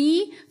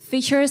 3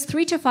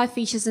 to 5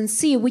 features and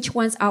see which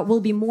ones will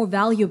be more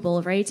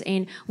valuable, right?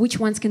 And which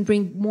ones can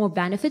bring more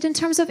benefit in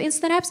terms of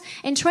Instant Apps,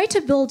 and try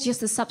to build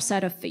just a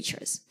subset of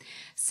features.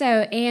 So,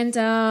 and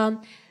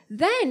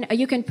then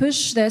you can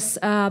push this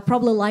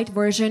probably light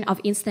version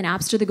of Instant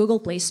Apps to the Google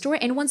Play Store,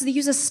 and once the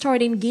users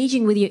start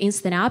engaging with your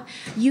Instant App,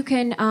 you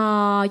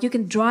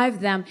can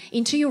drive them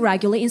into your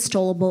regular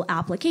installable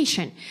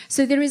application.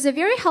 So there is a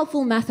very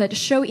helpful method,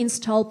 show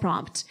install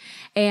prompt.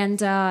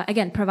 And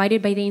again,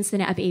 provided by the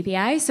Instant App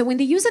API. So when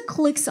the user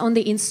clicks on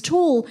the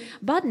install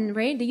button,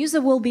 right, the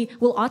user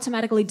will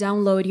automatically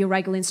download your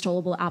regular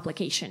installable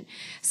application.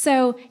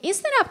 So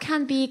Instant App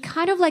can be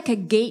kind of like a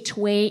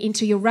gateway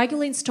into your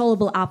regular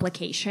installable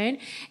application,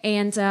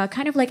 and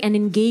kind of like an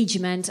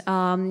engagement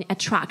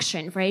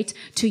attraction, right,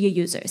 to your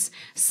users.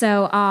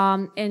 So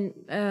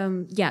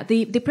yeah,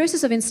 the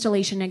process of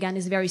installation again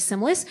is very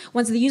seamless.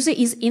 Once the user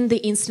is in the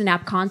Instant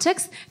App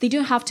context, they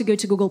don't have to go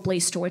to Google Play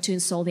Store to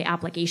install the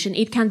application.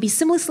 It can be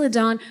seamlessly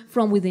done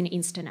from within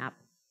Instant App.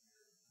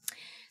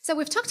 So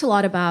we've talked a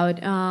lot about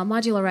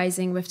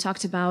modularizing, we've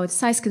talked about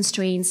size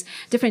constraints,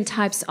 different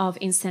types of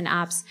Instant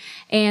Apps.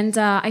 And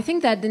I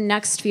think that the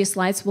next few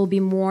slides will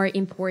be more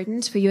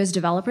important for you as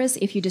developers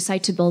if you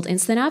decide to build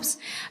Instant Apps.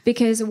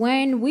 Because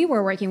when we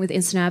were working with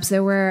Instant Apps,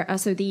 there were,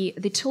 so the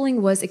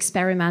tooling was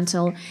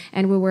experimental,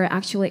 and we were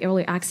actually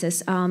early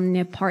access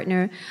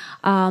partner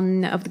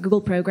of the Google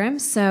program.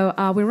 So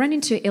we ran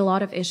into a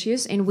lot of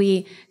issues, and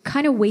we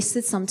kind of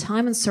wasted some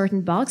time on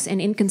certain bugs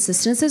and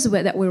inconsistencies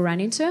that we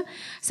ran into.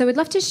 So we'd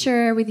love to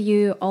share with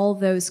you all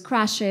those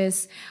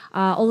crashes,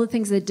 all the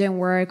things that don't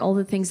work, all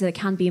the things that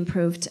can be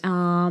improved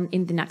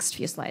in the next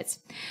few slides.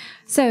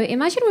 So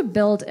imagine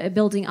we're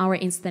building our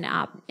Instant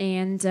App,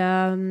 and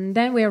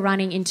then we're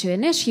running into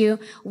an issue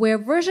where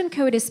version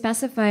code is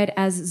specified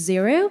as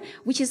 0,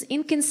 which is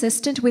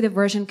inconsistent with the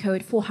version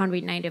code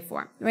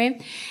 494,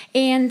 right?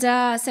 And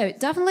so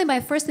definitely my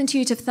first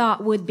intuitive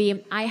thought would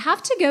be, I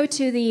have to go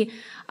to the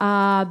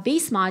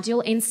base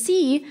module and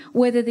see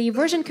whether the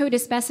version code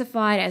is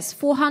specified as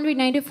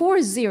 494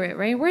 or 0,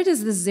 right? Where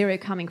does the 0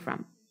 coming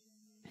from?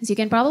 As you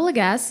can probably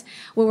guess,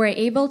 we were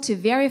able to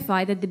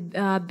verify that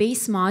the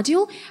base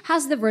module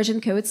has the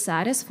version code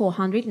set as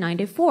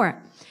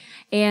 494.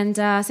 And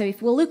so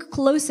if we look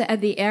closer at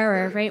the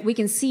error, right, we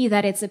can see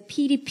that it's a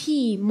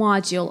PDP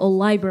module or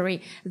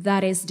library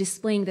that is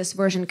displaying this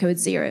version code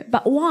 0.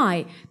 But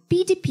why?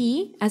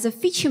 PDP as a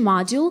feature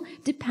module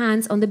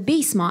depends on the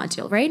base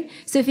module, right?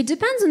 So if it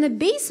depends on the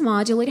base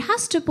module, it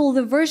has to pull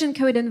the version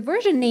code and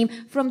version name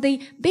from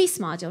the base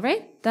module,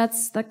 right?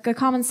 That's like a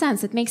common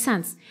sense. It makes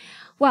sense.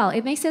 Well,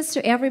 it makes sense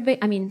to everybody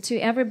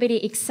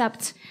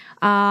except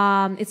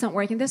it's not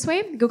working this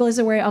way. Google is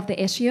aware of the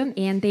issue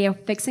and they are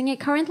fixing it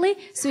currently.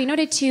 So in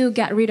order to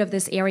get rid of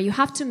this error, you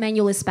have to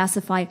manually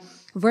specify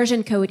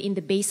version code in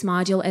the base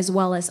module as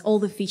well as all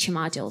the feature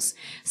modules.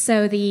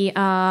 So the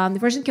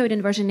version code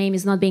and version name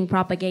is not being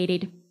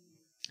propagated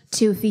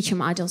to feature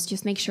modules.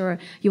 Just make sure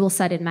you will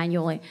set it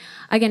manually.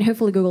 Again,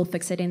 hopefully Google will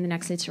fix it in the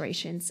next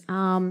iterations.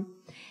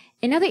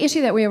 Another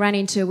issue that we ran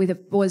into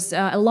was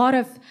a lot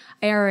of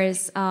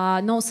errors,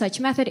 no such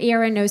method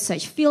error, no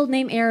such field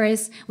name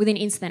errors within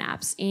Instant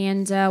Apps.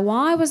 And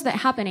why was that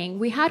happening?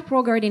 We had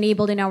ProGuard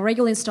enabled in our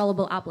regular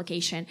installable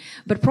application,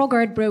 but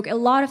ProGuard broke a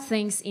lot of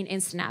things in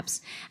Instant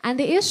Apps. And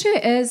the issue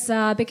is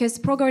because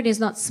ProGuard is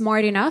not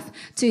smart enough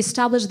to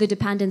establish the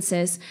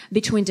dependencies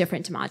between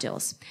different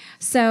modules.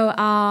 So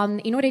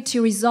in order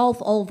to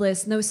resolve all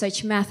this no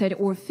such method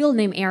or field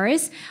name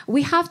errors,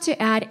 we have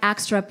to add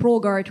extra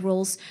ProGuard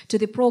rules to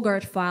the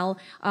ProGuard file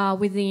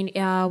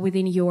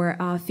within your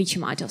feature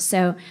module.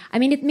 So, I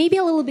mean, it may be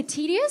a little bit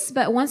tedious,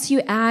 but once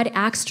you add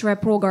extra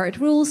ProGuard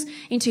rules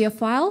into your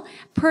file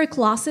per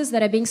classes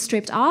that are being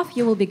stripped off,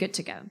 you will be good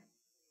to go.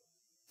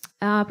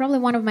 Probably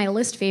one of my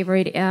least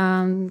favorite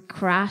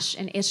crash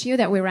and issue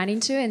that we ran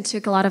into and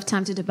took a lot of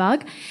time to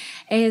debug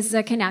is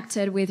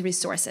connected with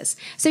resources.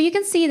 So you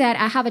can see that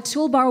I have a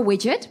toolbar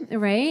widget,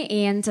 right?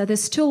 And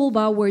this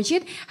toolbar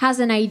widget has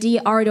an ID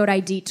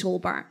r.id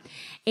toolbar.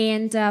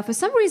 And for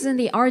some reason,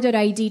 the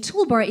r.id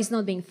toolbar is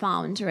not being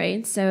found,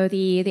 right? So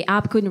the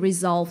app couldn't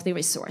resolve the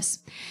resource.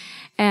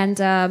 And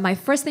my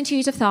first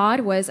intuitive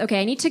thought was, okay,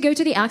 I need to go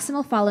to the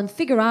XML file and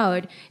figure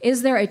out,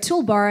 is there a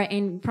toolbar?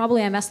 And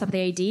probably I messed up the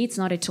ID. It's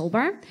not a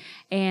toolbar.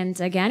 And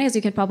again, as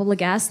you can probably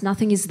guess,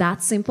 nothing is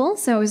that simple.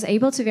 So I was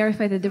able to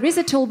verify that there is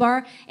a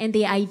toolbar, and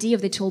the ID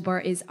of the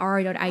toolbar is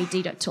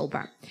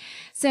r.id.toolbar.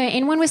 So,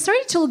 and when we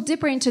started to look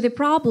deeper into the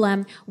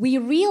problem, we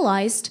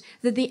realized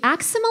that the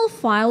XML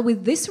file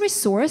with this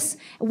resource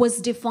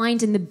was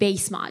defined in the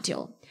base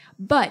module,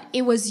 but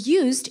it was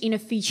used in a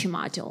feature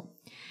module.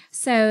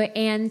 So,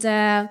 and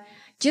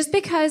just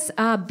because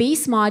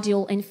base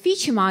module and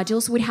feature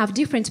modules would have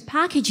different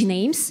package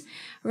names,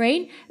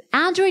 right?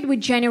 Android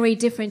would generate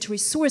different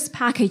resource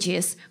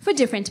packages for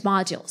different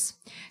modules.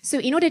 So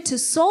in order to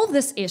solve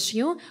this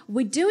issue,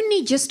 we don't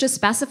need just to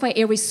specify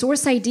a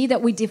resource ID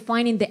that we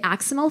define in the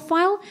XML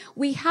file.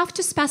 We have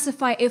to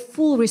specify a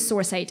full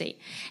resource ID.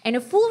 And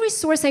a full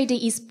resource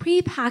ID is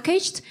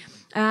prefixed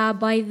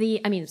by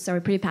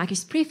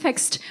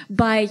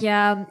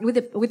with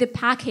the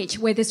package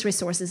where this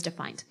resource is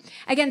defined.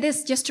 Again,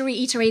 this, just to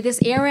reiterate, this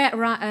area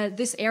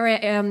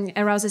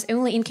arouses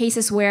only in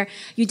cases where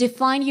you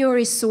define your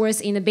resource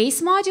in a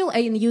base module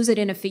and use it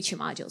in a feature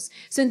modules.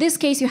 So in this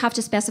case, you have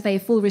to specify a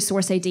full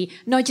resource ID,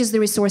 not just the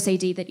resource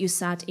ID that you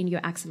set in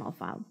your XML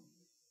file.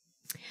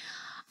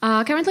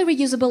 Currently,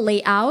 reusable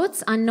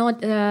layouts are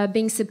not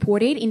being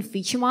supported in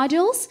feature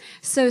modules,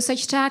 so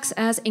such tags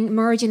as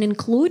merge and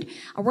include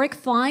work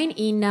fine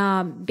in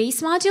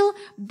base module,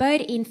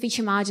 but in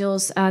feature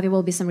modules, there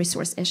will be some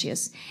resource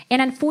issues.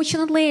 And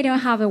unfortunately, I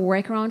don't have a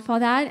workaround for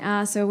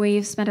that, so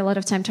we've spent a lot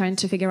of time trying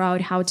to figure out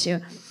how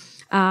to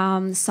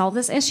solve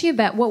this issue,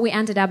 but what we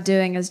ended up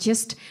doing is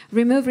just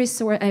remove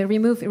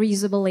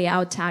reusable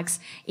layout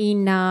tags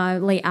in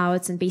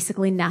layouts and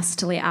basically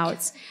nest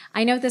layouts.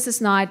 I know this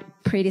is not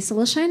pretty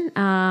solution,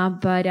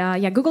 but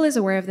yeah, Google is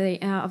aware of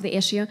the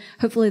issue.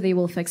 Hopefully, they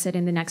will fix it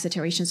in the next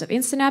iterations of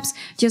Instant Apps.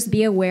 Just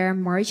be aware,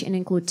 merge and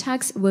include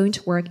tags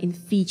won't work in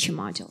feature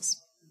modules.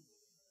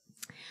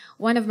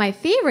 One of my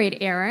favorite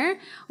error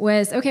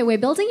was, okay, we're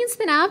building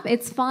Instant App,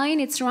 it's fine,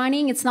 it's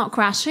running, it's not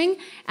crashing,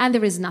 and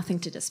there is nothing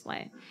to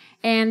display.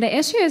 And the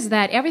issue is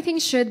that everything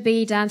should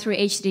be done through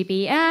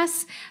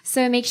HTTPS,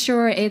 so make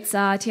sure it's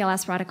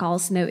TLS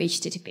protocols, no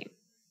HTTP.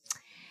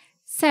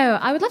 So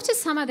I would love to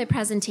sum up the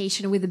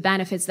presentation with the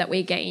benefits that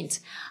we gained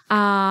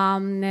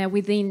when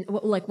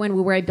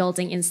we were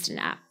building Instant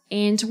App.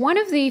 And one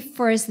of the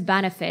first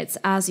benefits,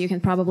 as you can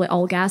probably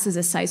all guess, is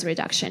a size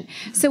reduction.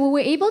 So we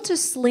were able to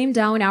slim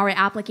down our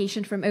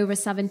application from over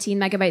 17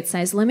 megabyte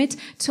size limit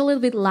to a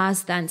little bit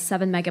less than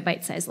 7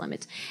 megabyte size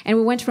limit. And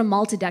we went from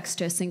multi-dex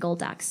to a single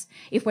dex.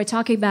 If we're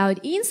talking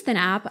about Instant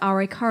App,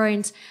 our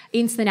current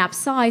Instant App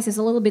size is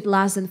a little bit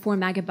less than 4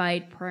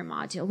 megabyte per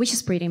module, which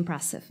is pretty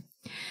impressive.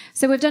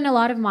 So we've done a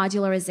lot of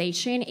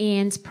modularization,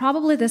 and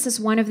probably this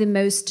is one of the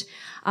most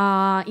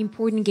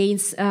important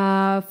gains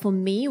for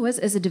me was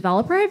as a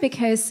developer,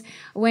 because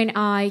when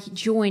I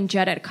joined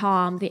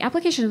Jet.com, the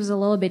application was a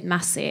little bit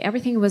messy.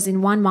 Everything was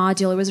in one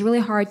module. It was really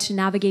hard to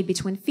navigate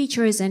between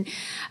features and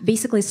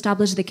basically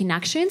establish the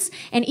connections.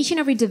 And each and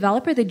every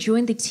developer that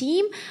joined the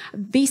team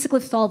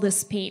basically felt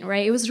this pain,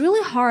 right? It was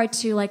really hard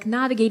to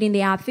navigate in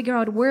the app, figure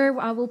out where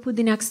I will put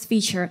the next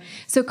feature.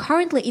 So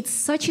currently, it's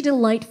such a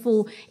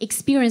delightful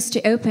experience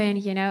to open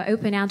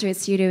Android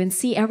Studio and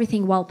see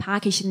everything well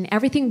packaged and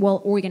everything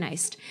well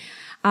organized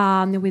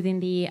within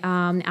the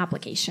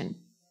application.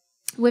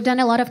 We've done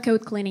a lot of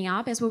code cleaning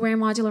up as we were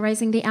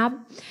modularizing the app.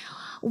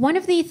 One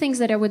of the things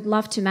that I would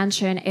love to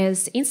mention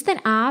is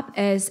Instant App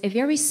is a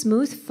very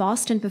smooth,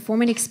 fast, and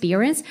performant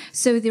experience.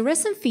 So there are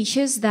some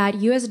features that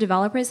you as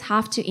developers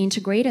have to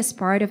integrate as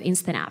part of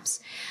Instant Apps,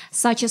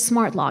 such as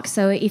Smart Lock.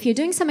 So if you're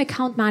doing some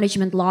account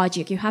management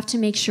logic, you have to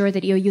make sure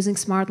that you're using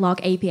Smart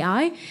Lock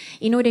API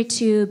in order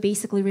to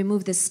basically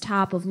remove this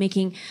step of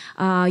making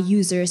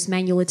users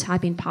manually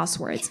type in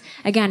passwords.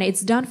 Again,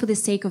 it's done for the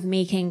sake of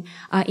making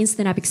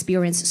Instant App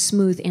experience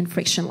smooth and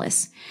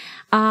frictionless.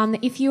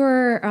 If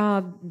you're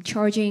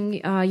charging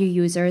your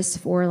users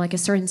for a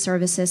certain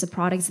services or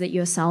products that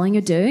you're selling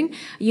or doing,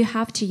 you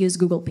have to use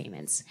Google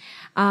Payments.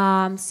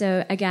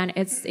 So again,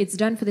 it's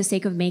done for the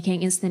sake of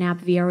making Instant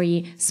App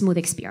very smooth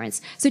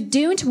experience. So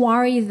don't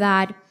worry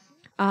that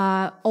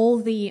all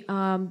the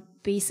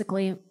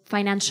basically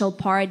financial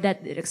part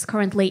that is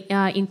currently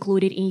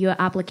included in your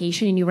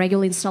application, in your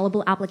regularly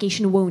installable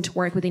application, won't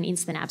work within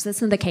Instant Apps.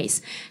 That's not the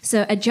case.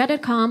 So at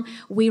Jet.com,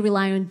 we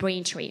rely on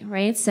Braintree,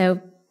 right? So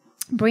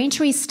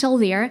Braintree is still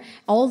there.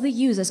 All the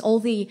users, all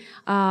the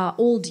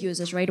old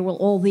users, right, or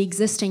all the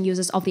existing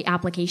users of the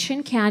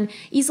application can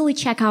easily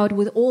check out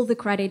with all the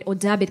credit or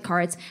debit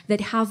cards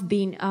that have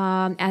been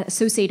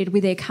associated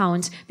with the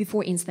account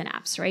before Instant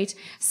Apps, right?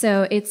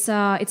 So it's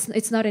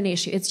not an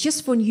issue. It's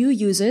just for new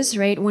users,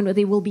 right? When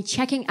they will be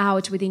checking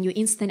out within your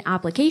Instant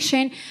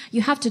application,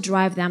 you have to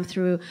drive them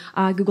through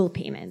Google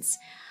Payments.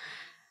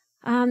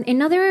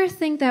 Another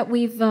thing that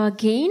we've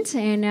gained,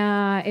 and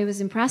it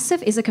was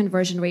impressive, is a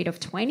conversion rate of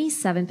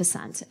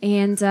 27%.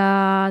 And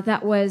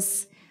that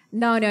was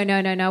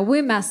no.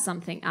 We messed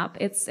something up.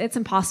 It's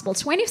impossible.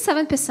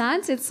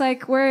 27%. It's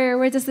like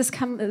where does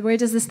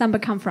this number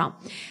come from?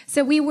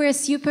 So we were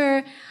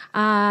super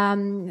how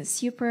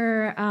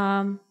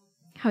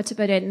to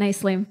put it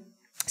nicely,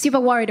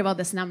 super worried about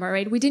this number,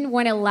 right? We didn't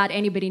want to let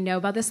anybody know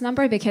about this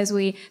number because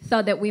we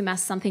thought that we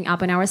messed something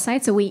up on our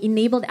side. So we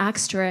enabled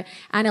extra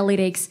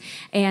analytics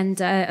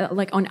and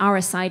on our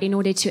side in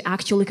order to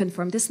actually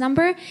confirm this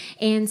number.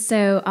 And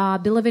so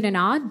believe it or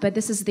not, but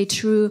this is the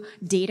true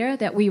data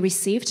that we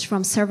received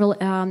from several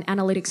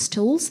analytics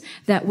tools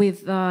that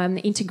we've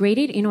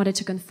integrated in order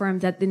to confirm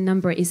that the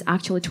number is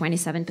actually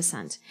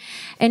 27%.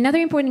 Another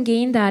important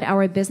gain that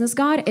our business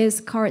got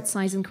is cart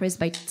size increased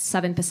by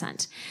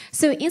 7%.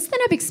 So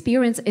Instant App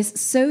experience experience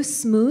is so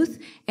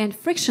smooth and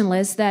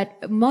frictionless that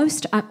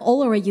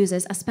all our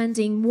users are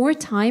spending more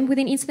time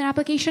within instant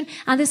application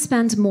and they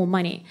spend more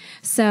money.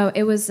 So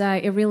it was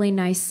a really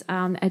nice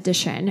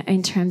addition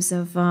in terms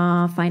of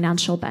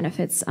financial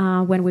benefits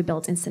when we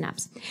built instant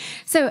apps.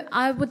 So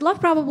I would love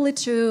probably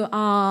to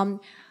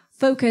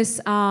focus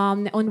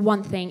on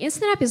one thing.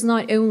 Instant App is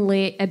not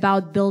only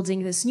about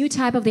building this new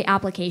type of the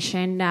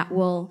application that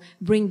will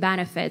bring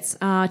benefits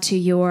to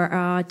your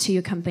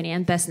company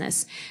and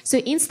business. So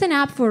Instant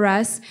App for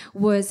us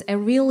was a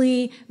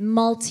really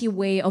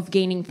multi-way of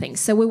gaining things.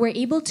 So we were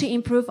able to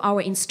improve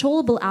our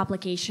installable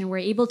application, we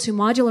were able to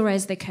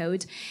modularize the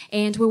code,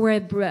 and we were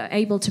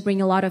able to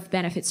bring a lot of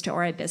benefits to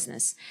our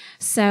business.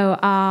 So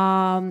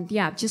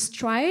yeah, just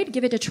try it,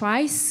 give it a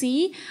try,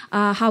 see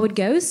how it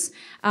goes.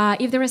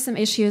 If there are some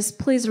issues,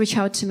 please reach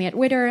out to me at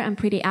Twitter. I'm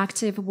pretty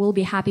active. We'll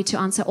be happy to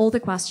answer all the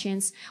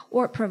questions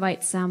or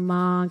provide some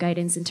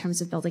guidance in terms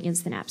of building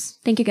instant apps.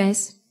 Thank you,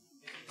 guys.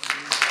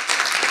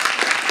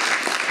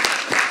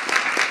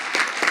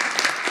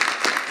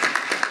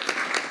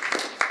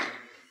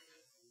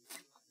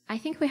 I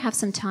think we have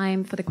some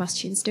time for the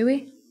questions, do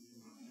we?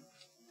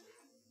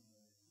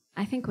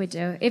 I think we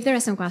do. If there are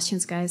some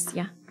questions, guys,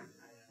 yeah.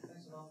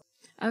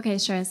 Okay,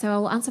 sure. So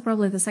I'll answer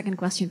probably the second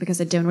question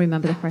because I don't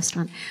remember the first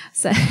one.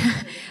 So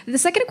the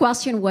second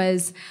question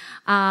was,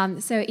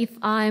 so if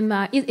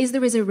is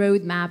there is a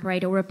roadmap,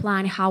 right, or a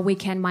plan how we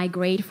can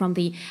migrate from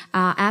the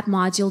app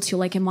module to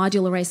like a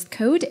modularized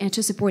code and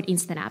to support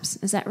instant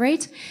apps? Is that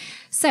right?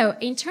 So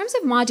in terms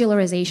of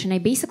modularization, I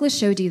basically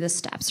showed you the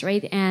steps,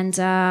 right? And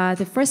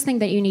the first thing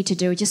that you need to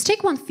do, just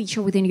take one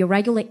feature within your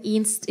regular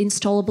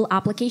installable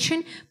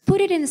application, put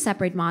it in a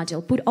separate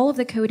module, put all of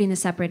the code in a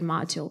separate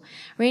module,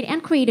 right?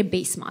 And create a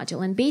base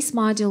module. And base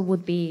module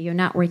would be your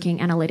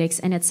networking, analytics,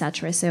 and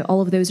etc. So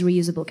all of those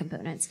reusable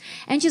components.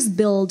 And just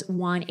build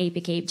one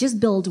APK, just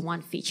build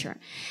one feature.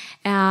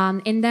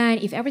 And then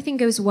if everything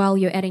goes well,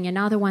 you're adding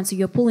another one. So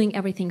you're pulling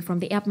everything from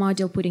the app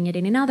module, putting it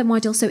in another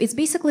module. So it's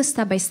basically a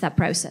step-by-step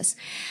process.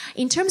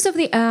 In terms of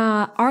the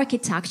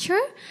architecture,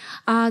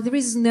 there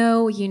is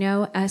no,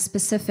 a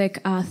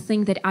specific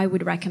thing that I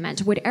would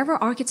recommend. Whatever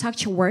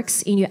architecture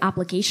works in your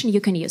application,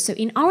 you can use. So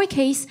in our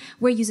case,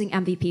 we're using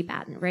MVP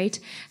pattern, right?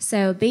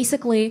 So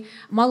basically,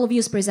 model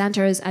views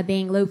presenters are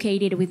being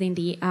located within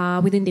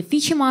the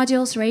feature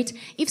modules, right?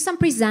 If some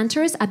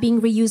presenters are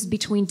being reused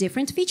between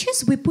different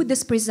features, we put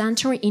this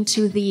presenter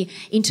into the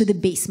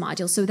base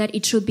module so that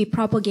it should be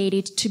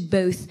propagated to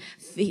both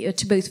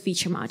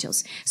feature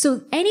modules.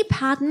 So any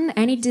pattern,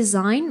 any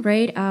design,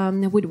 right,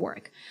 would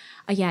work.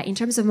 Yeah, in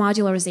terms of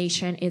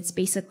modularization, it's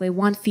basically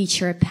one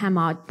feature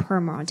per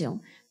module.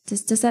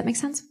 Does that make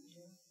sense?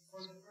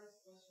 For the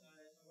first question,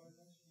 I want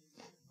to mention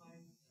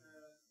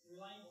I'm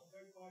relying on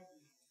third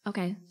parties.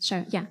 Okay,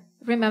 sure, yeah.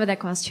 Remember that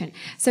question.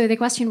 So the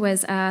question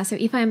was, so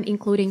if I'm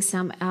including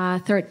some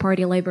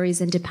third-party libraries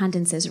and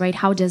dependencies, right,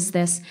 how does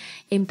this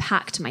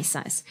impact my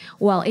size?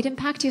 Well, it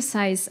impacts your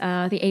size,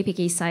 the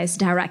APK size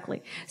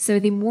directly. So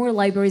the more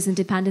libraries and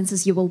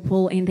dependencies you will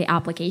pull in the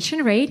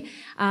application, right,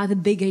 the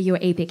bigger your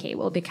APK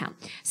will become.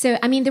 So,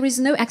 I mean, there is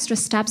no extra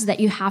steps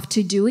that you have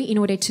to do in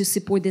order to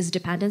support these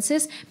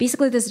dependencies.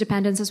 Basically, these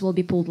dependencies will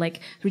be pulled like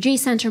through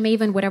JSON or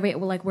Maven, whatever,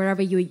 like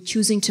wherever you're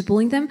choosing to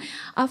pulling them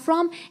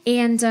from.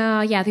 And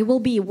yeah, they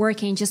will be working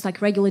just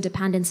like regular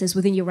dependencies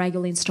within your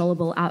regular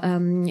installable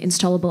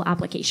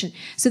application.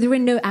 So there are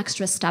no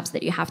extra steps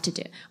that you have to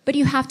do. But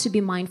you have to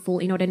be mindful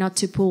in order not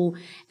to pull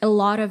a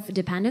lot of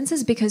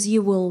dependencies because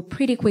you will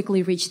pretty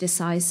quickly reach the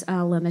size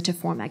limit of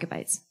 4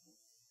 megabytes.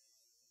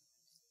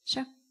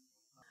 Sure.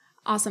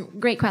 Awesome.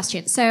 Great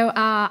question. So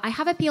I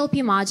have a PLP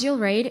module,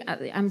 right?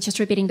 I'm just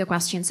repeating the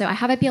question. So I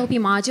have a PLP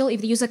module.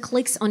 If the user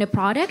clicks on a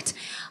product,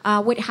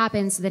 what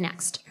happens the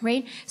next,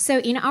 right? So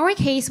in our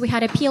case, we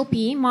had a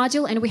PLP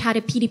module and we had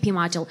a PDP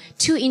module,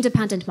 2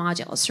 independent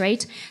modules,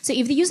 right? So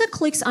if the user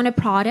clicks on a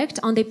product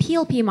on the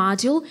PLP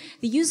module,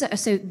 the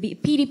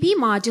PDP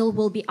module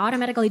will be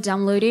automatically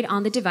downloaded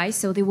on the device.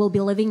 So they will be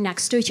living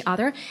next to each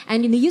other.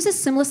 And the user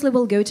seamlessly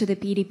will go to the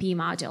PDP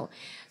module.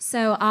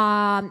 So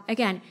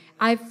again,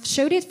 I've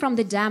showed it from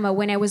the demo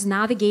when I was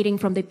navigating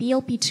from the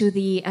PLP to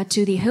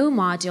the home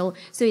module.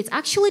 So it's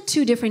actually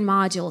 2 different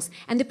modules.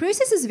 And the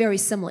process is very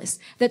seamless.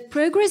 That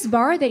progress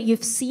bar that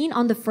you've seen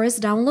on the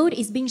first download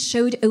is being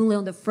showed only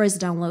on the first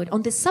download.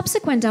 On the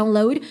subsequent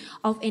download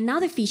of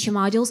another feature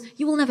modules,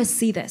 you will never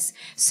see this.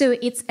 So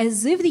it's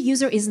as if the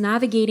user is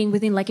navigating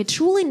within like a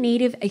truly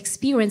native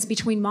experience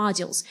between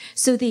modules.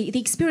 So the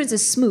experience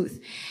is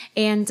smooth.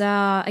 And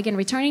again,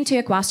 returning to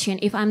your question,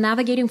 if I'm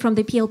navigating from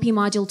the PLP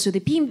module to the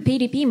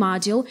PDP module,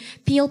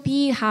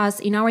 PLP has,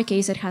 in our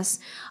case, it has,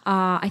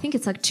 I think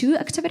it's like 2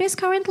 activities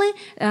currently.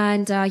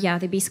 And yeah,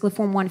 they basically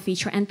form one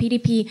feature. And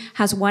PDP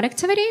has 1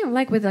 activity,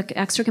 like with like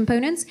extra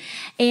components.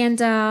 And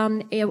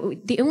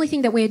the only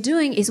thing that we're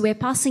doing is we're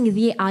passing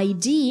the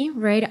ID,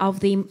 right, of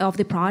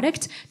the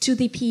product to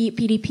the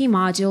PDP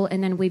module,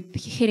 and then we're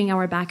hitting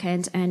our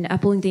backend and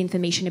pulling the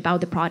information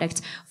about the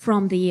product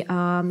from the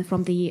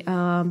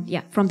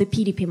the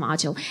PDP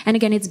module. And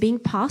again, it's being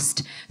passed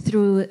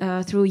through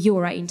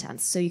URI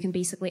intents. So you can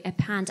basically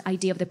append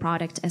ID of the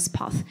product as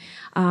path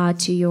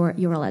to your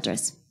URL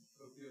address.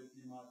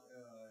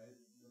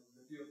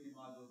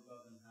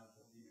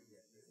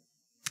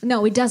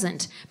 No, it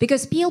doesn't,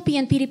 because PLP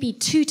and PDP,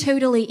 two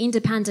totally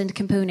independent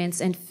components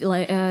and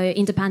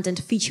independent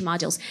feature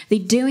modules. They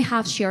don't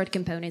have shared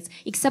components,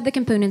 except the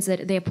components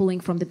that they're pulling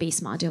from the base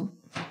module.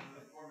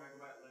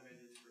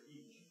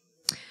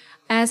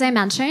 As I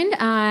mentioned,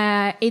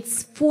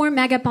 it's 4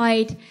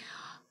 megabyte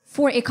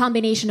for a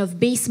combination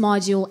of base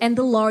module and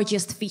the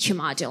largest feature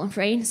module,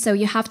 right? So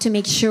you have to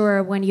make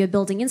sure when you're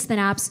building instant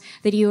apps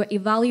that you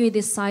evaluate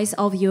the size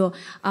of your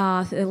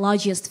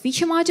largest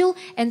feature module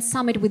and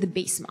sum it with the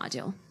base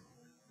module.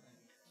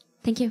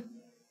 Thank you.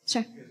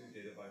 Sure.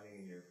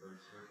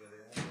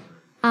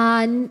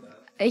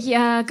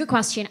 Yeah, good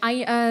question.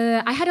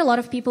 I had a lot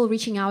of people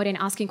reaching out and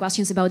asking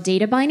questions about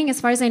data binding.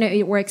 As far as I know,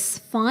 it works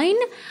fine.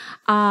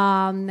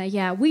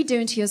 Yeah, we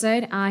don't use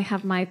it. I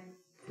have my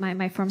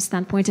firm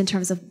standpoint in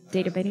terms of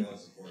data binding.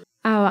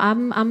 Oh,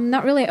 I'm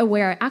not really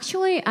aware.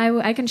 Actually,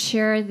 I can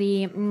share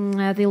the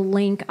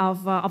link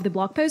of the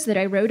blog post that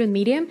I wrote on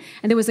Medium,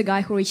 and there was a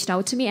guy who reached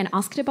out to me and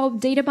asked about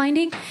data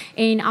binding.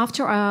 And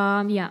after,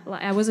 yeah,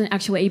 I wasn't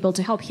actually able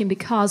to help him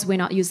because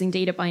we're not using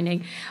data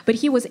binding. But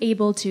he was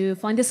able to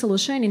find the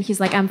solution, and he's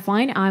like, "I'm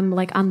fine. I'm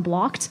like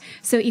unblocked.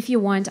 So if you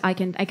want, I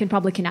can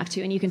probably connect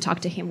you, and you can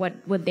talk to him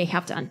what they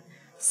have done."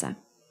 So,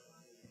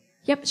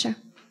 yep, sure.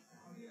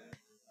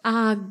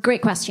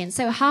 Great question.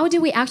 So how do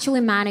we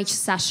actually manage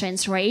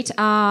sessions, right?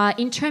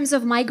 In terms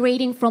of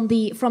migrating from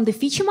the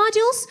feature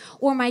modules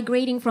or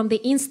migrating from the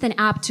instant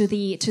app to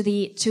the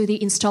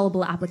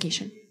installable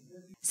application?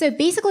 So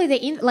basically,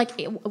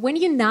 when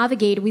you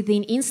navigate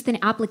within instant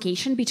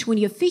application between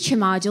your feature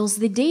modules,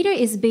 the data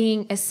is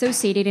being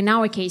associated, in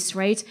our case,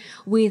 right,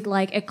 with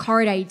like a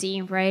card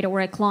ID, right,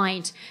 or a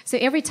client. So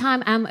every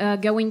time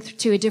I'm going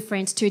to a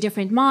different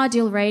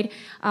module, right,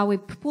 we're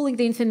pulling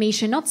the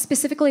information not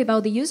specifically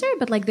about the user,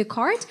 but like the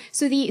card.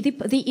 So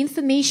the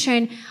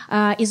information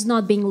is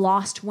not being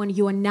lost when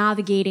you are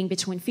navigating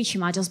between feature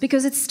modules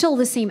because it's still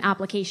the same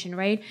application,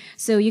 right?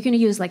 So you can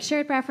use like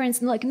shared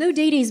preference, like no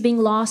data is being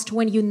lost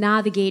when you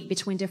navigate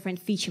between different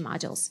feature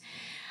modules.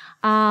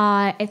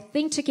 A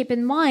thing to keep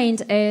in mind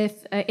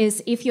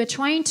is if you're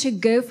trying to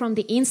go from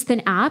the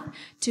instant app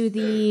to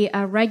the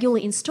regular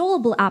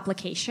installable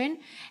application,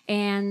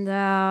 and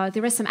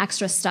there are some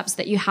extra steps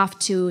that you have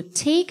to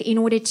take in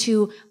order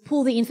to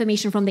pull the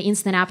information from the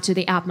instant app to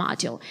the app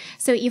module.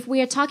 So if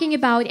we are talking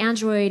about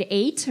Android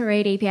 8,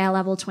 right, API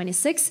level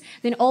 26,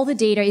 then all the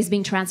data is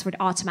being transferred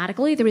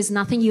automatically. There is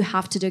nothing you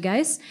have to do,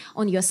 guys,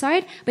 on your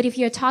side. But if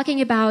you're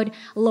talking about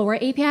lower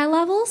API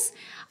levels,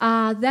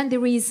 then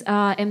there is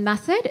a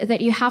method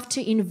that you have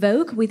to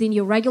invoke within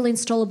your regular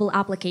installable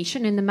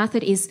application, and the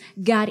method is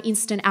get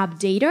instant app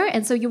data,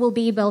 and so you will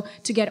be able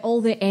to get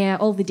all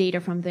the data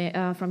from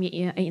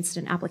your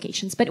instant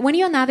applications. But when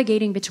you're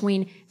navigating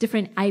between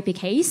different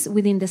APKs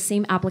within the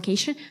same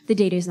application, the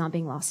data is not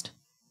being lost.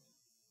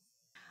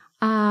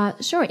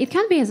 Sure, it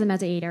can be as a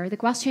metadata. The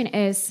question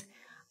is,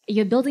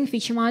 you're building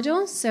feature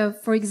modules. So,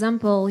 for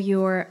example,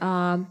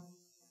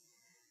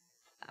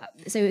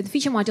 so the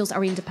feature modules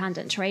are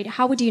independent, right?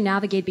 How would you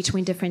navigate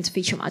between different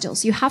feature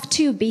modules? You have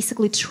to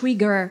basically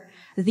trigger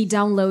the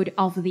download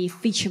of the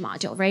feature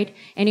module, right?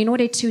 And in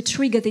order to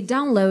trigger the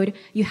download,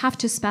 you have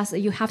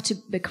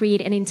to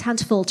create an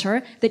intent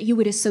filter that you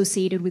would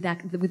associate with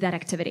that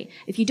activity.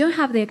 If you don't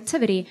have the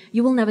activity,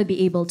 you will never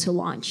be able to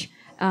launch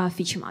a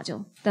feature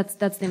module.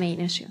 That's the main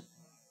issue.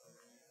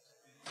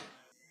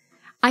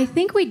 I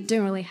think we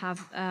don't really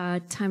have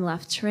time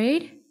left,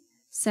 right?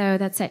 So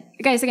that's it.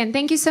 Guys, again,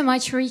 thank you so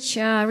much. Reach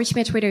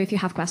me at Twitter if you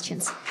have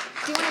questions.